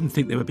 people didn't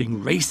think they were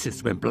being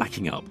racist when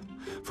blacking up.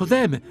 For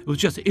them, it was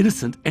just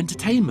innocent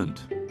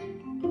entertainment.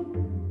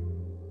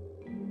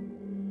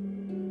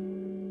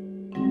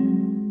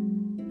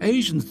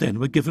 Asians then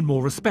were given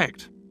more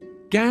respect.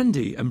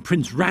 Gandhi and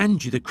Prince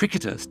Ranji, the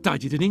cricketer,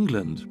 studied in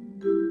England.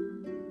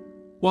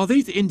 While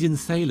these Indian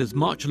sailors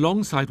marched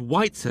alongside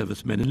white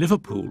servicemen in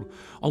Liverpool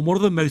on one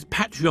of the most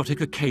patriotic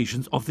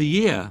occasions of the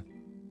year,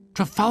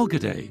 Trafalgar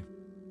Day.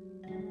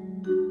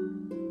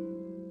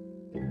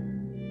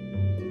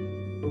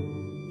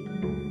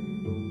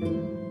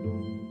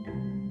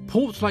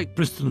 ports like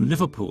Bristol and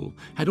Liverpool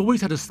had always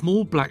had a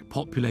small black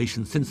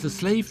population since the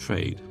slave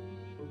trade.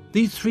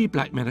 These 3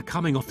 black men are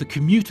coming off the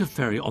commuter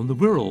ferry on the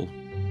Wirral.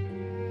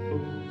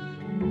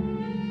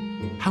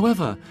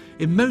 However,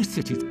 in most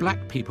cities,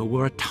 black people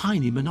were a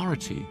tiny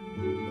minority.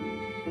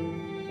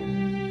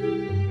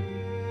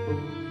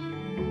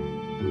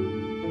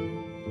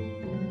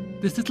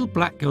 This little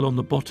black girl on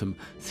the bottom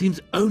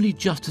seems only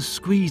just to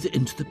squeeze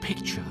into the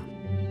picture.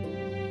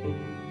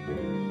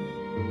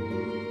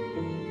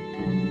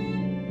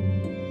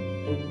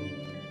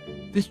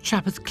 This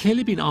chap has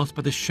clearly been asked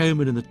by the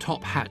showman in the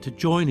top hat to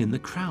join in the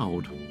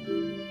crowd.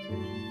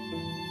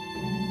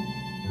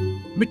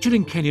 Mitchell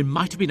and Kenyon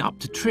might have been up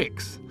to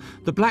tricks.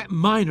 The black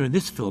miner in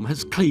this film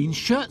has clean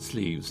shirt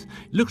sleeves.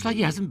 It looks like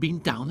he hasn't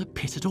been down the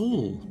pit at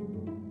all.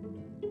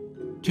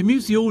 To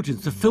amuse the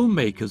audience, the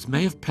filmmakers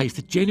may have placed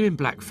a genuine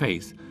black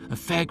face, a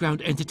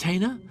fairground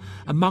entertainer,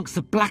 amongst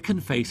the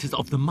blackened faces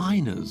of the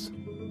miners.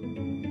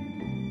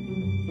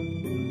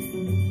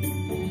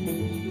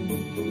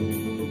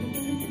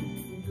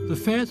 The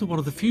fairs are one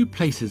of the few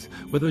places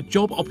where there are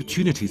job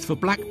opportunities for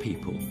black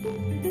people.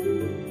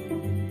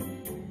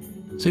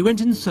 So he went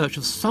in search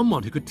of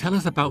someone who could tell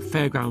us about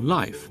fairground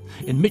life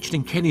in Mitchell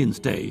and Kenyon's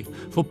day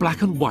for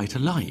black and white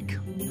alike.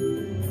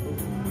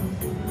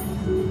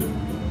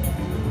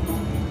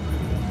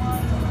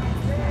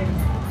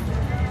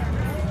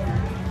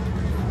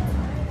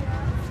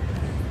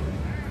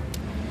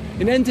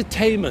 In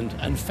entertainment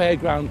and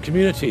fairground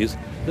communities,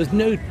 there's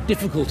no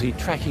difficulty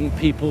tracking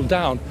people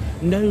down,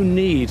 no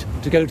need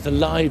to go to the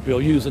library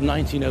or use a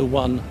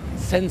 1901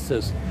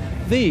 census.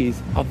 These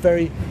are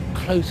very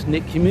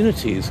close-knit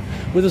communities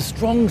with a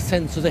strong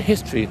sense of the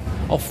history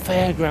of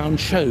fairground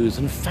shows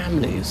and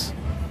families.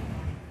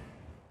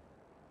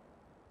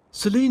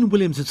 Celine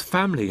Williams's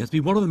family has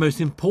been one of the most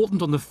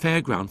important on the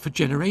fairground for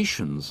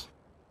generations.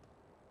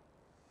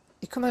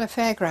 You come on a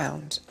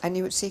fairground and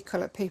you would see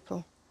coloured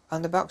people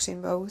on the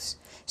boxing booths.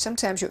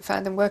 Sometimes you would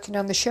find them working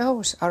on the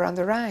shows or on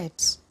the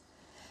rides.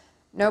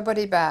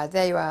 Nobody barred.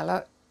 There you are,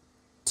 look.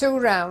 2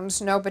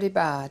 rounds, nobody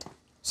barred.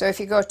 So if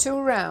you go 2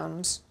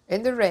 rounds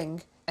in the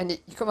ring and you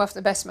come off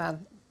the best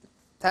man,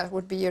 that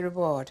would be your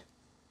reward.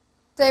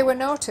 They were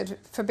noted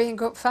for being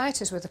good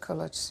fighters with the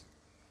coloureds.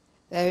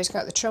 There he's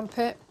got the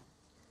trumpet,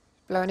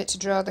 blowing it to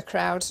draw the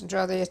crowds and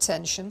draw the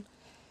attention.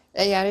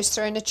 There you are, he's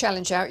throwing a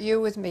challenge out,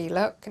 you with me,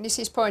 look. Can you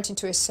see he's pointing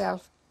to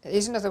himself?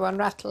 Here's another one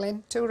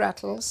rattling, 2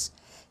 rattles.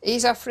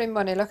 He's offering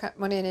money, look at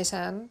money in his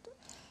hand.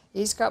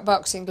 He's got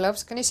boxing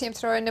gloves. Can you see him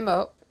throwing them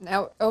up?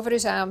 Now, over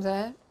his arm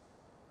there.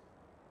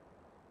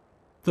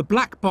 The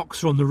black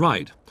boxer on the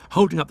right,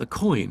 holding up the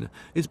coin,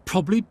 is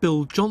probably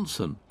Bill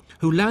Johnson,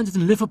 who landed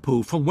in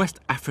Liverpool from West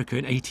Africa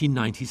in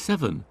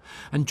 1897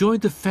 and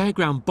joined the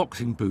fairground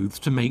boxing booths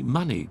to make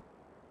money.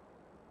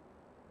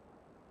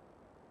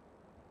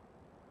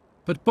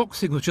 But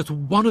boxing was just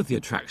one of the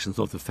attractions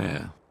of the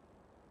fair.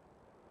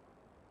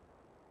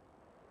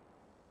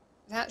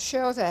 That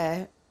show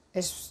there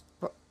is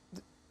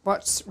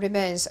what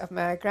remains of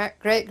my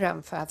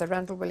great-grandfather,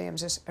 Randall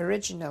Williams's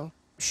original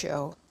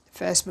show,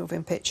 first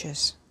moving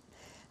pictures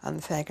on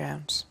the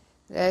fairgrounds.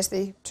 There's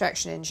the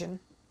traction engine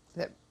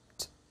that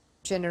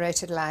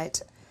generated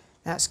light.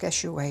 That's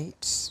guess your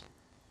weights.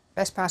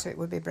 Best part of it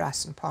would be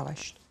brass and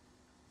polished.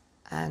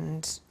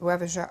 And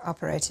whoever's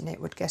operating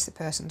it would guess the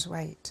person's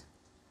weight.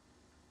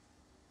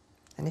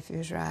 And if he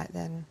was right,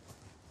 then,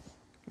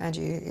 mind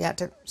you, you had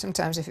to,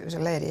 sometimes if it was a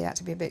lady, you had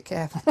to be a bit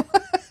careful.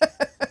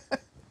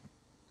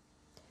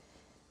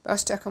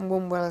 Bostock and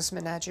Wombwell's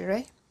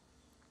Menagerie.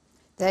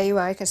 There you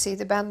are, you can see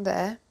the band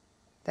there.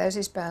 There's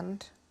his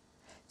band.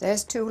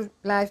 There's 2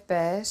 live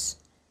bears.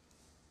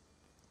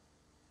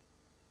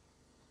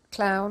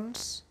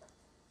 Clowns.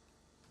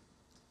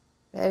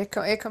 There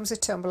here comes the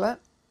tumbler.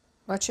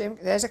 Watch him.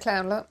 There's a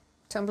clown, look,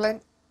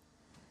 tumbling.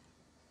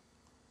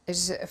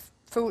 There's a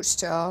fruit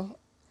stall.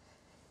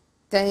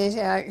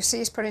 Then you see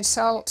he's putting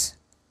salt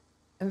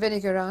and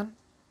vinegar on.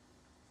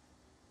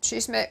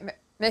 She's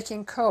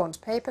making cones,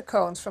 paper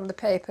cones from the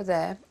paper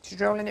there. She's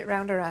rolling it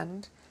round her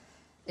hand.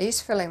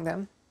 He's filling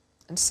them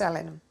and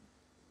selling them.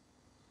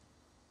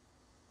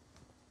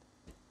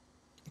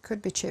 It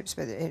could be chips,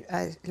 but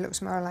it looks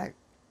more like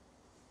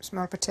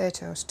small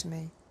potatoes to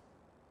me.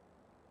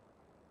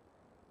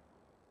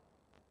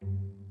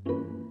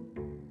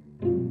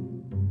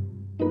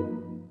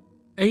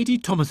 A.D.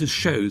 Thomas's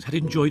shows had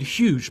enjoyed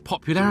huge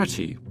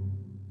popularity,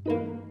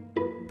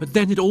 but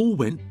then it all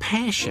went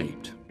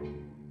pear-shaped.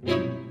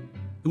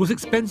 It was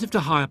expensive to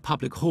hire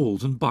public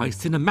halls and buy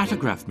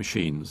cinematograph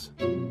machines.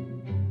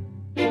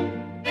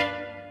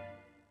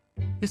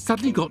 It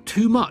suddenly got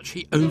too much.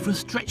 He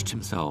overstretched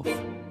himself.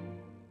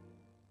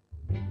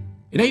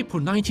 In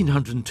April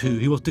 1902,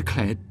 he was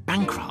declared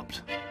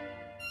bankrupt.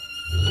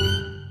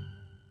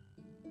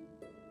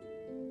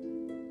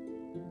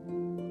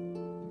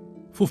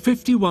 For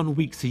 51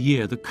 weeks a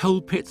year, the coal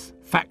pits,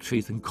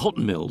 factories and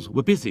cotton mills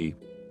were busy.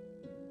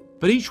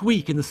 But each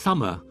week in the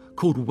summer,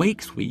 called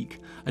Wakes Week,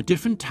 a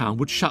different town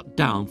would shut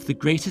down for the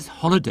greatest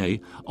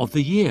holiday of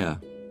the year.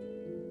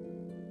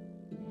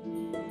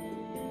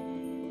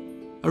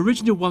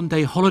 Originally a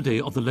one-day holiday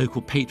of the local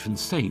patron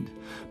saint,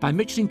 by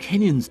Mitchell and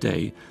Kenyon's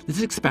day, this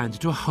is expanded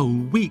to a whole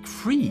week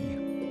free.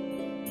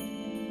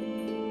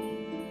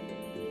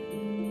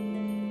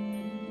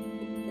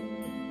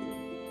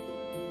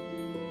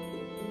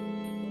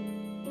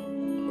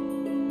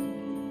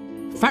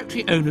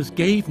 Factory owners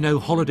gave no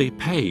holiday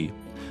pay.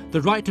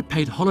 The right to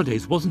paid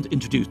holidays wasn't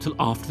introduced till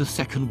after the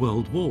Second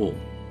World War.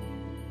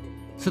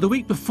 So the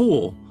week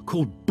before,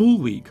 called Bull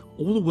Week,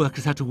 all the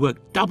workers had to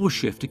work double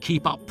shift to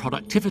keep up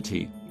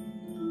productivity.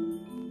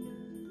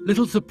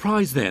 Little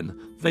surprise then,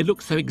 they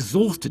looked so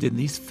exhausted in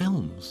these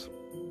films.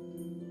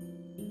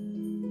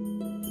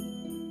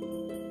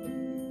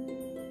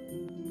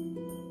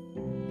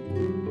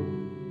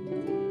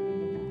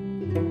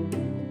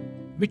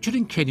 Mitchell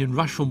and Kenyon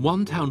rushed from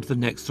one town to the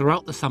next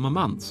throughout the summer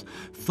months,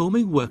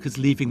 filming workers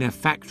leaving their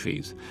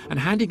factories and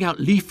handing out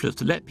leaflets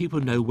to let people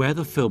know where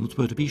the films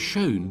were to be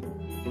shown.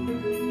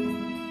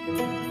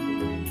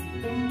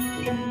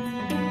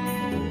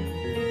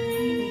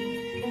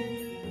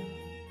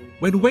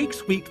 When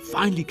Wakes Week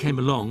finally came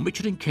along,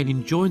 Mitchell and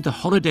Kenyon joined the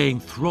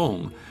holidaying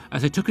throng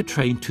as they took a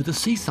train to the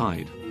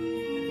seaside.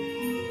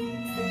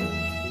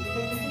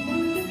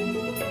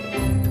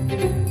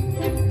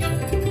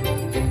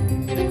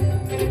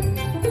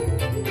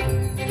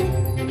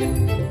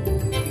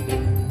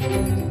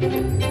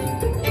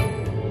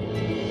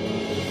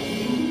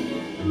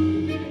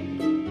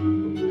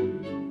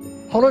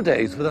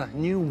 Holidays were the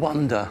new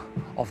wonder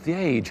of the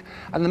age,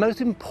 and the most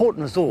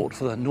important resort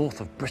for the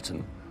north of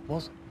Britain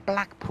was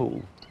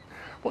Blackpool.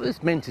 What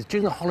this meant is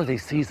during the holiday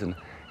season,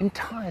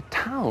 entire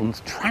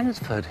towns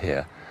transferred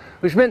here,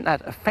 which meant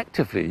that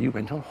effectively you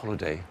went on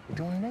holiday with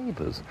your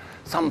neighbours.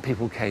 Some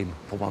people came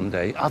for one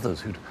day, others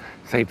who'd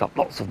saved up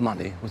lots of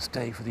money would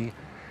stay for the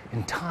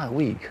entire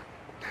week.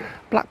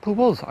 Blackpool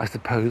was, I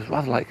suppose,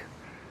 rather like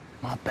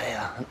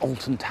Marbella and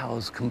Alton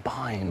Towers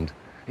combined.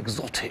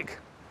 Exotic,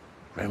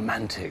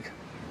 romantic,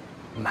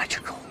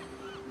 magical.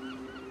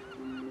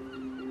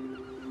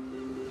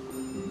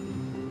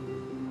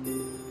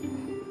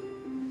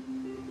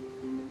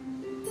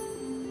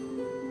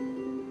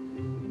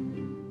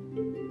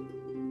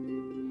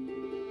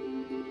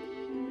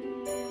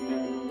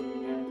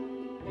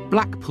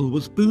 Blackpool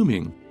was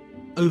booming.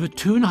 Over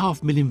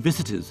 2.5 million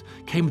visitors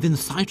came within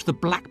sight of the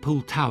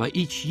Blackpool Tower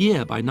each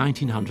year by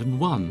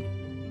 1901.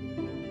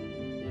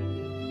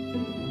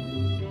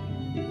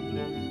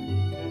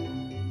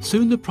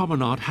 Soon the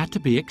promenade had to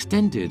be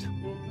extended.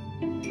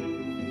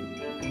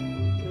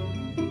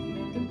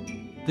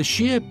 The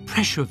sheer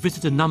pressure of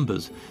visitor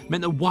numbers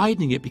meant that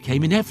widening it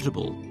became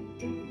inevitable.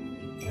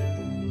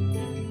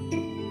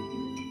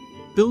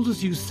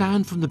 Builders used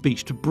sand from the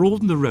beach to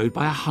broaden the road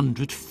by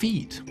 100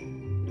 feet.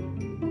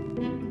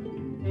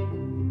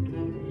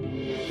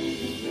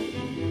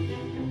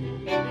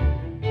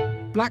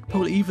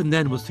 Blackpool even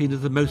then was seen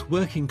as the most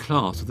working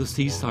class of the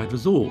seaside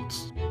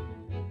resorts.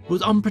 It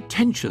was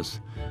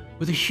unpretentious,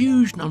 with a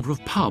huge number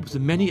of pubs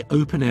and many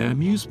open-air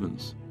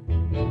amusements.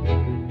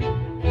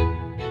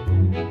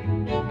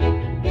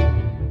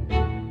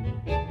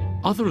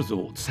 Other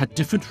resorts had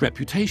different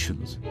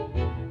reputations.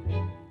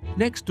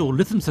 Next door,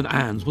 Lytham St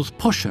Anne's was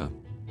posher,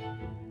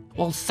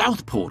 while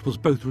Southport was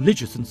both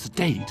religious and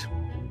sedate.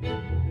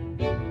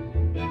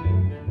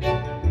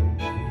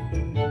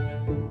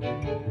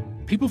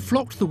 People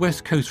flocked to the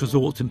West Coast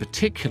resorts in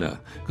particular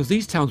because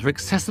these towns were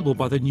accessible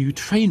by the new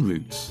train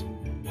routes.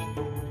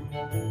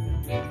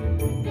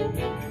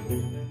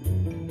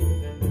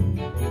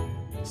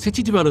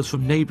 City dwellers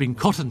from neighbouring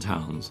cotton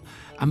towns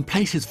and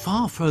places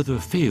far further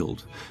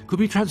afield could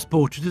be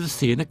transported to the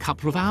sea in a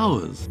couple of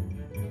hours.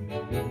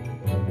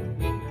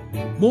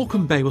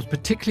 Morecambe Bay was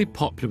particularly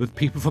popular with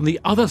people from the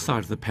other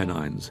side of the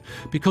Pennines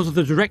because of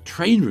the direct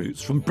train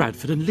routes from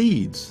Bradford and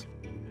Leeds.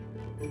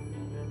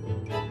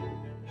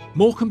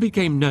 Morecambe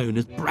became known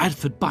as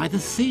Bradford by the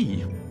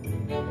Sea.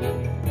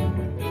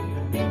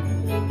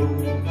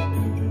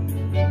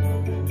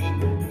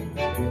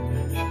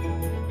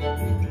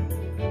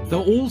 There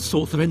were all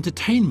sorts of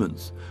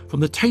entertainments,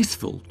 from the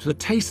tasteful to the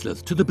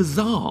tasteless to the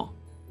bizarre.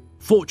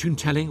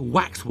 Fortune-telling,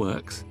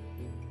 waxworks,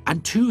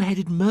 and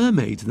two-headed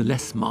mermaids in the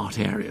less smart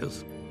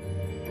areas.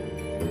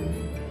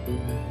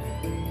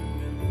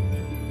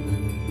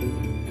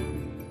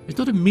 It's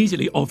not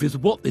immediately obvious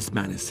what this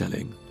man is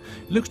selling.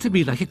 It looks to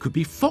me like it could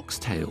be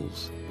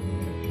foxtails.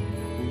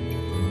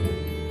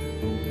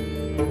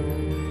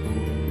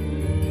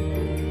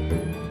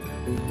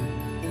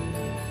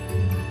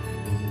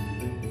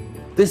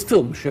 This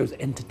film shows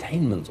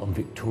entertainments on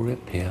Victoria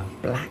Pier,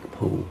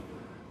 Blackpool.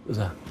 There's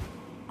a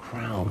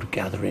crowd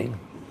gathering,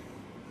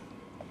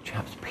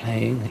 chaps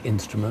playing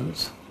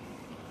instruments.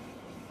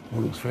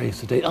 All looks very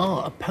sedate.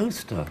 Ah, a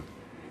poster.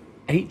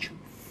 H.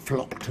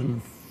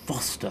 Flockton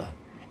Foster.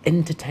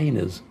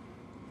 Entertainers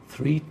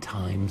 3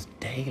 times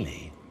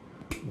daily.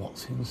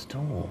 What's in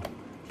store?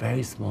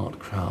 Very smart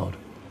crowd.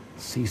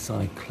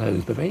 Seaside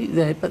clothes, but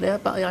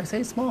I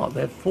say smart.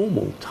 They're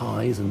formal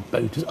ties and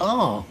boaters.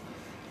 Ah,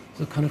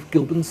 it's a kind of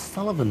Gilbert and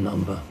Sullivan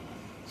number,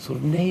 sort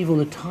of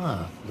naval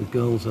attire. The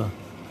girls are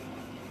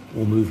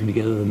all moving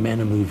together, the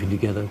men are moving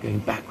together, going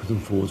backwards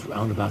and forwards,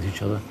 round about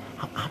each other.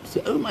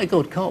 Oh my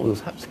God,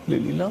 cartwheels,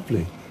 absolutely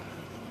lovely.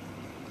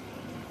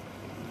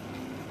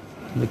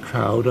 And the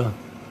crowd are,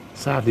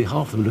 sadly,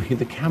 half of them looking at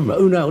the camera.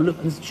 Oh no,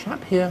 look, there's a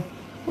chap here.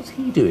 What's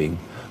he doing?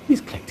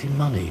 He's collecting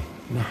money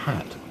in a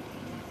hat.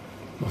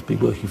 Must be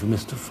working for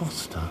Mr.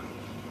 Foster.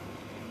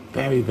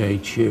 Very, very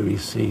cheery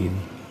scene.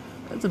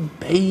 There's a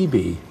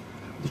baby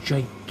with a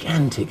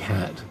gigantic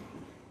hat.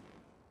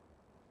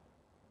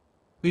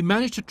 We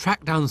managed to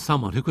track down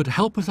someone who could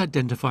help us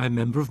identify a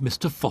member of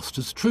Mr.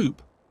 Foster's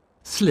troupe,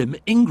 Slim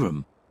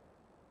Ingram.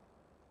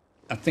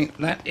 I think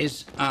that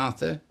is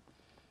Arthur,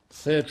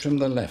 third from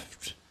the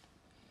left.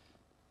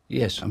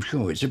 Yes, I'm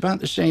sure. It's about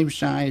the same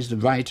size, the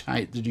right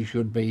height that he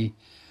should be,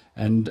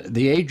 and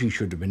the age he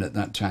should have been at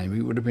that time.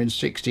 He would have been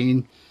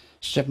 16,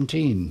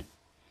 17.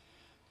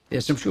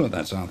 Yes, I'm sure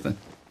that's Arthur.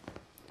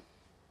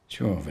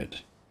 Sure of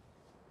it.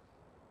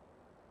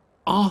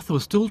 Arthur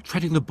was still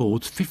treading the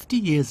boards 50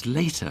 years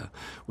later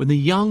when the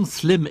young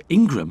Slim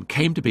Ingram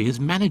came to be his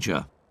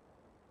manager.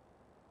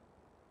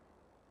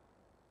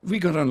 We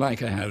got on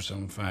like a house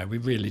on fire, we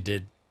really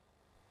did.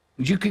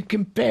 You could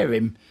compare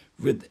him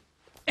with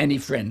any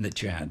friend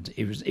that you had.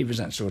 He was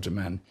that sort of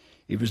man.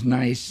 He was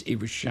nice, he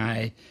was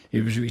shy,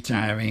 he was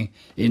retiring,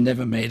 he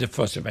never made a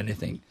fuss of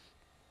anything.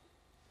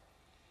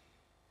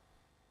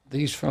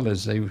 These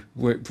fellas, they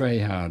worked very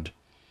hard.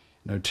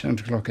 10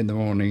 o'clock in the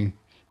morning,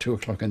 2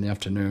 o'clock in the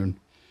afternoon,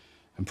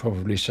 and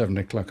probably 7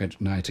 o'clock at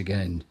night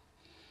again.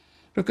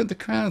 Look at the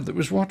crowd that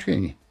was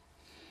watching.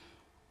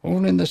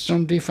 All in the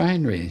Sunday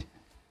finery.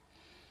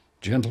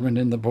 Gentlemen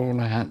in the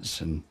bowler hats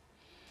and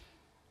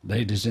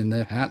ladies in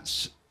their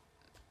hats.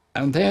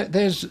 And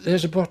there's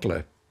a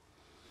bottler.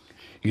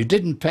 You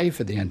didn't pay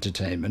for the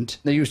entertainment.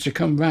 They used to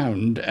come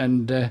round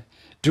and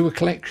do a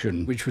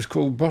collection, which was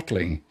called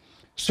bottling.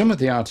 Some of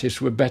the artists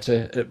were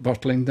better at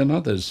bottling than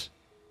others.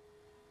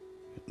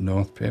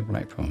 North Pier,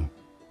 Blackpool.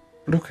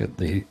 Look at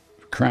the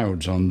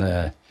crowds on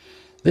there.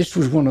 This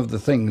was one of the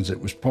things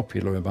that was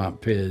popular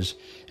about piers.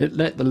 It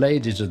let the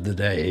ladies of the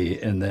day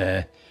in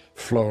their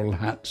floral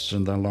hats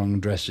and their long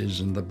dresses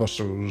and the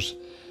bustles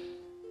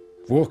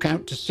walk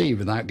out to sea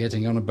without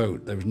getting on a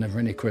boat. There was never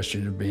any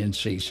question of being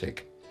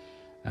seasick.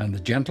 And the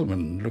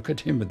gentleman, look at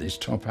him with his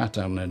top hat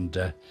on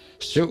and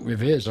silk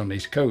revers on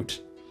his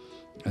coat.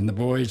 And the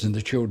boys and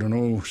the children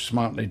all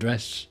smartly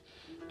dressed.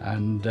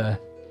 And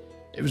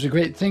it was a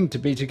great thing to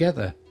be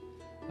together.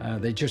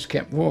 They just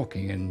kept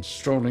walking and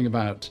strolling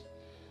about.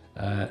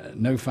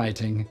 No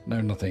fighting,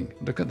 no nothing.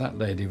 Look at that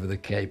lady with a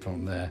cape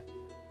on there.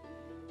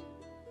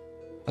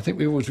 I think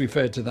we always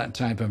referred to that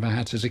type of a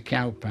hat as a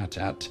cowpat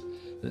hat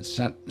that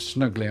sat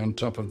snugly on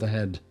top of the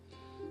head.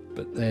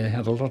 But they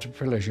had a lot of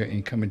pleasure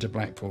in coming to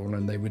Blackpool,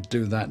 and they would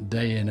do that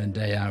day in and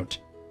day out.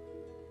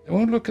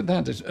 Oh, look at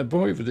that, it's a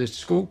boy with his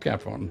school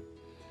cap on.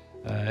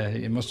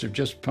 He must have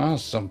just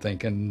passed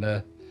something,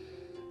 and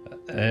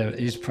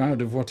he's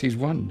proud of what he's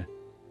won.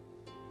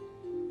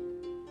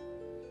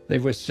 They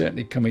were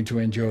certainly coming to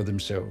enjoy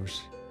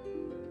themselves.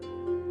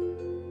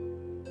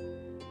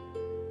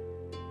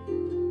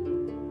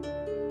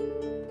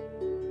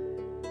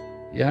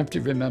 You have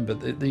to remember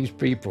that these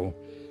people,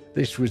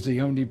 this was the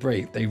only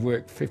break. They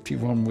worked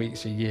 51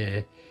 weeks a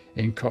year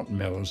in cotton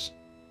mills.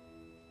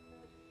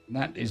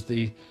 That is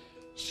the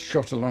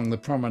shot along the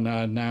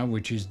promenade now,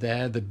 which is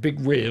there. The big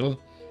wheel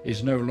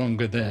is no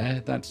longer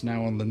there. That's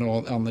now on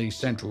the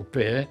central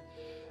pier.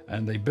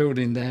 And the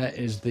building there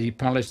is the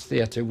Palace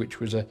Theatre,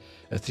 which was a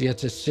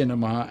theatre,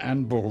 cinema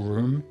and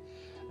ballroom.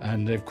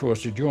 And of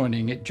course,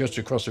 adjoining it, just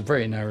across a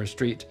very narrow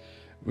street,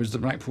 was the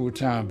Blackpool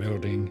Tower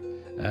building,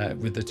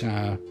 with the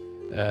tower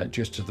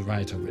just to the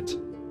right of it.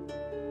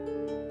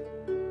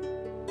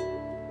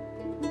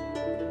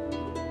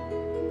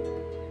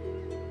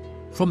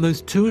 From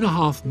those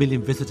 2.5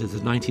 million visitors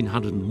in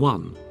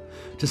 1901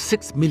 to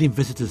 6 million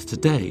visitors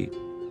today,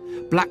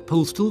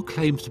 Blackpool still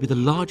claims to be the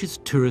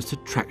largest tourist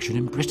attraction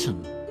in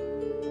Britain.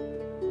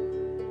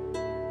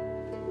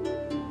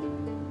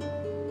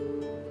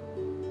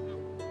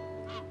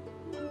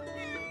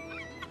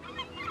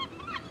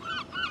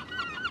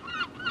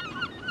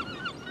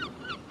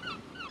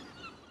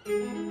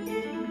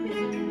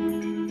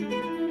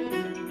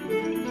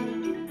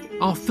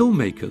 Our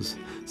filmmakers,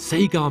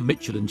 Sagar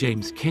Mitchell and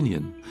James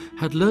Kenyon,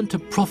 had learned to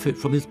profit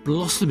from this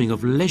blossoming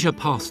of leisure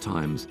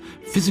pastimes,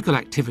 physical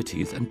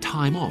activities and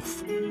time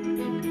off.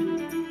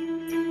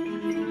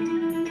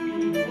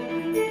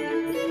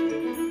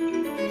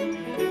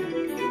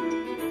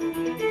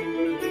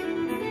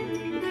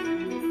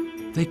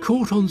 They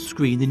caught on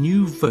screen the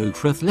new vogue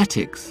for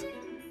athletics,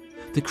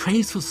 the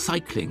craze for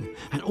cycling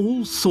and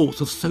all sorts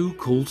of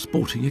so-called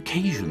sporting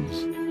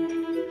occasions.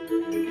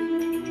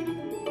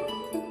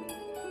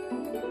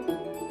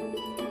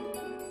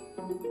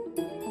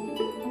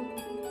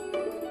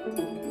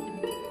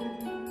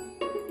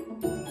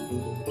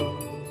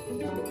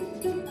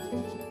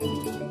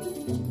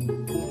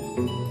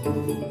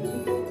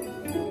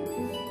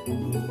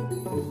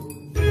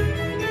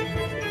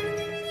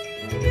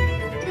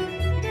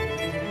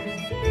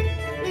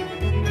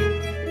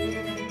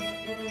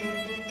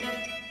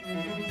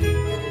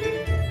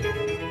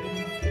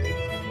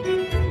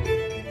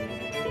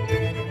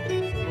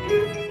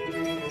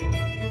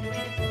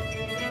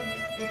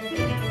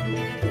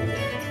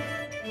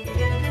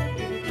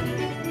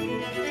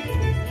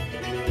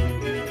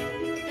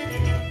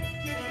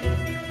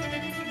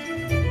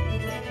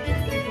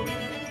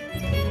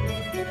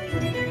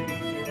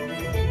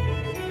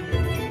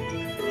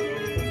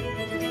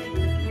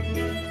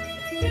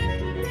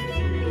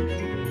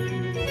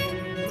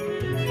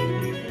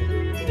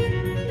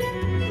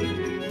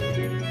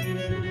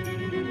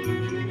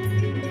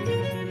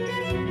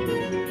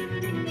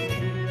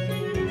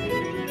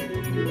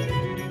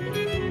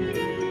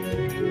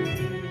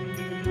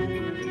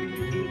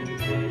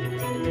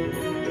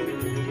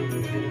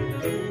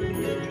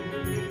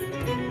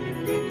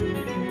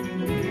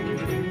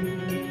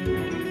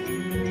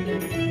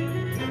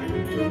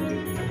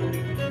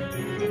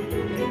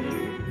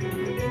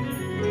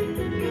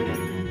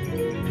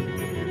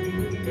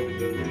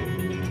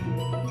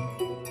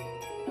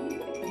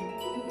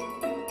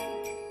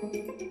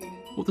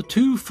 What the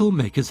two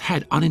filmmakers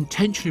had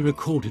unintentionally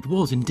recorded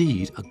was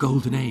indeed a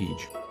golden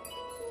age.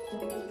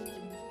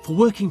 For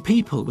working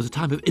people, it was a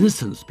time of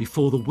innocence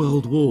before the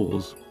world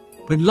wars,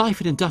 when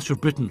life in industrial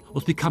Britain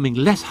was becoming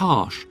less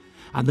harsh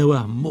and there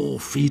were more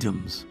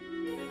freedoms.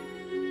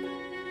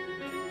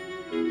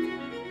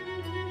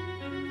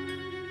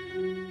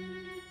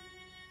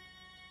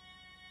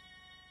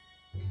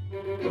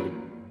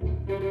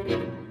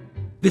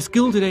 This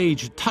Gilded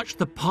Age touched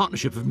the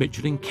partnership of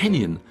Mitchell and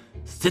Kenyon,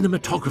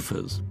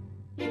 cinematographers.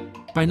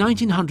 By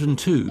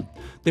 1902,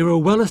 they were a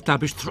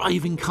well-established,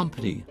 thriving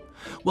company,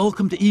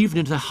 welcomed even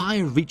into the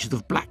higher reaches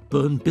of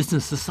Blackburn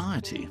business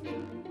society.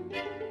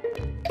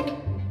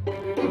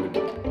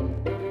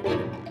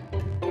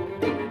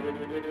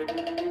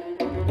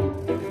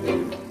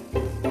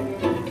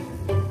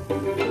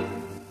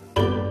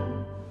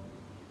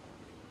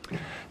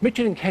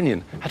 Mitchell and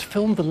Kenyon had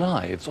filmed the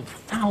lives of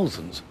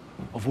thousands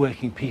of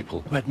working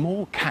people who had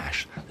more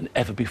cash than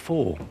ever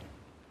before.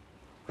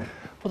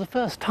 For the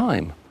first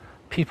time,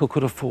 people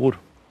could afford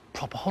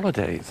proper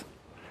holidays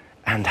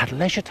and had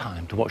leisure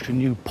time to watch the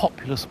new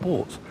popular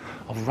sports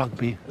of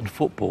rugby and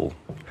football.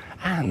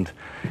 And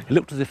it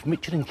looked as if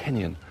Mitchell and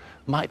Kenyon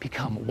might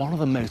become one of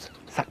the most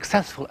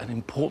successful and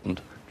important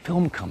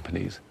film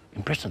companies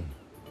in Britain.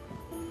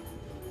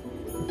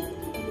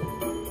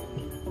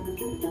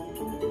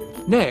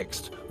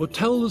 Next, we'll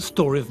tell the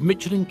story of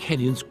Mitchell and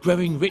Kenyon's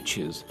growing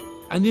riches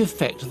and the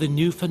effect of the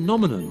new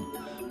phenomenon,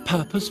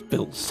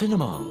 purpose-built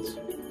cinemas.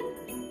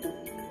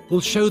 We'll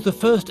show the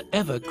first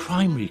ever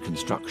crime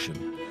reconstruction,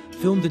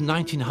 filmed in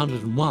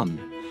 1901,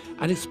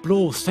 and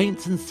explore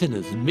saints and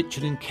sinners in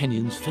Mitchell and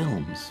Kenyon's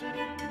films.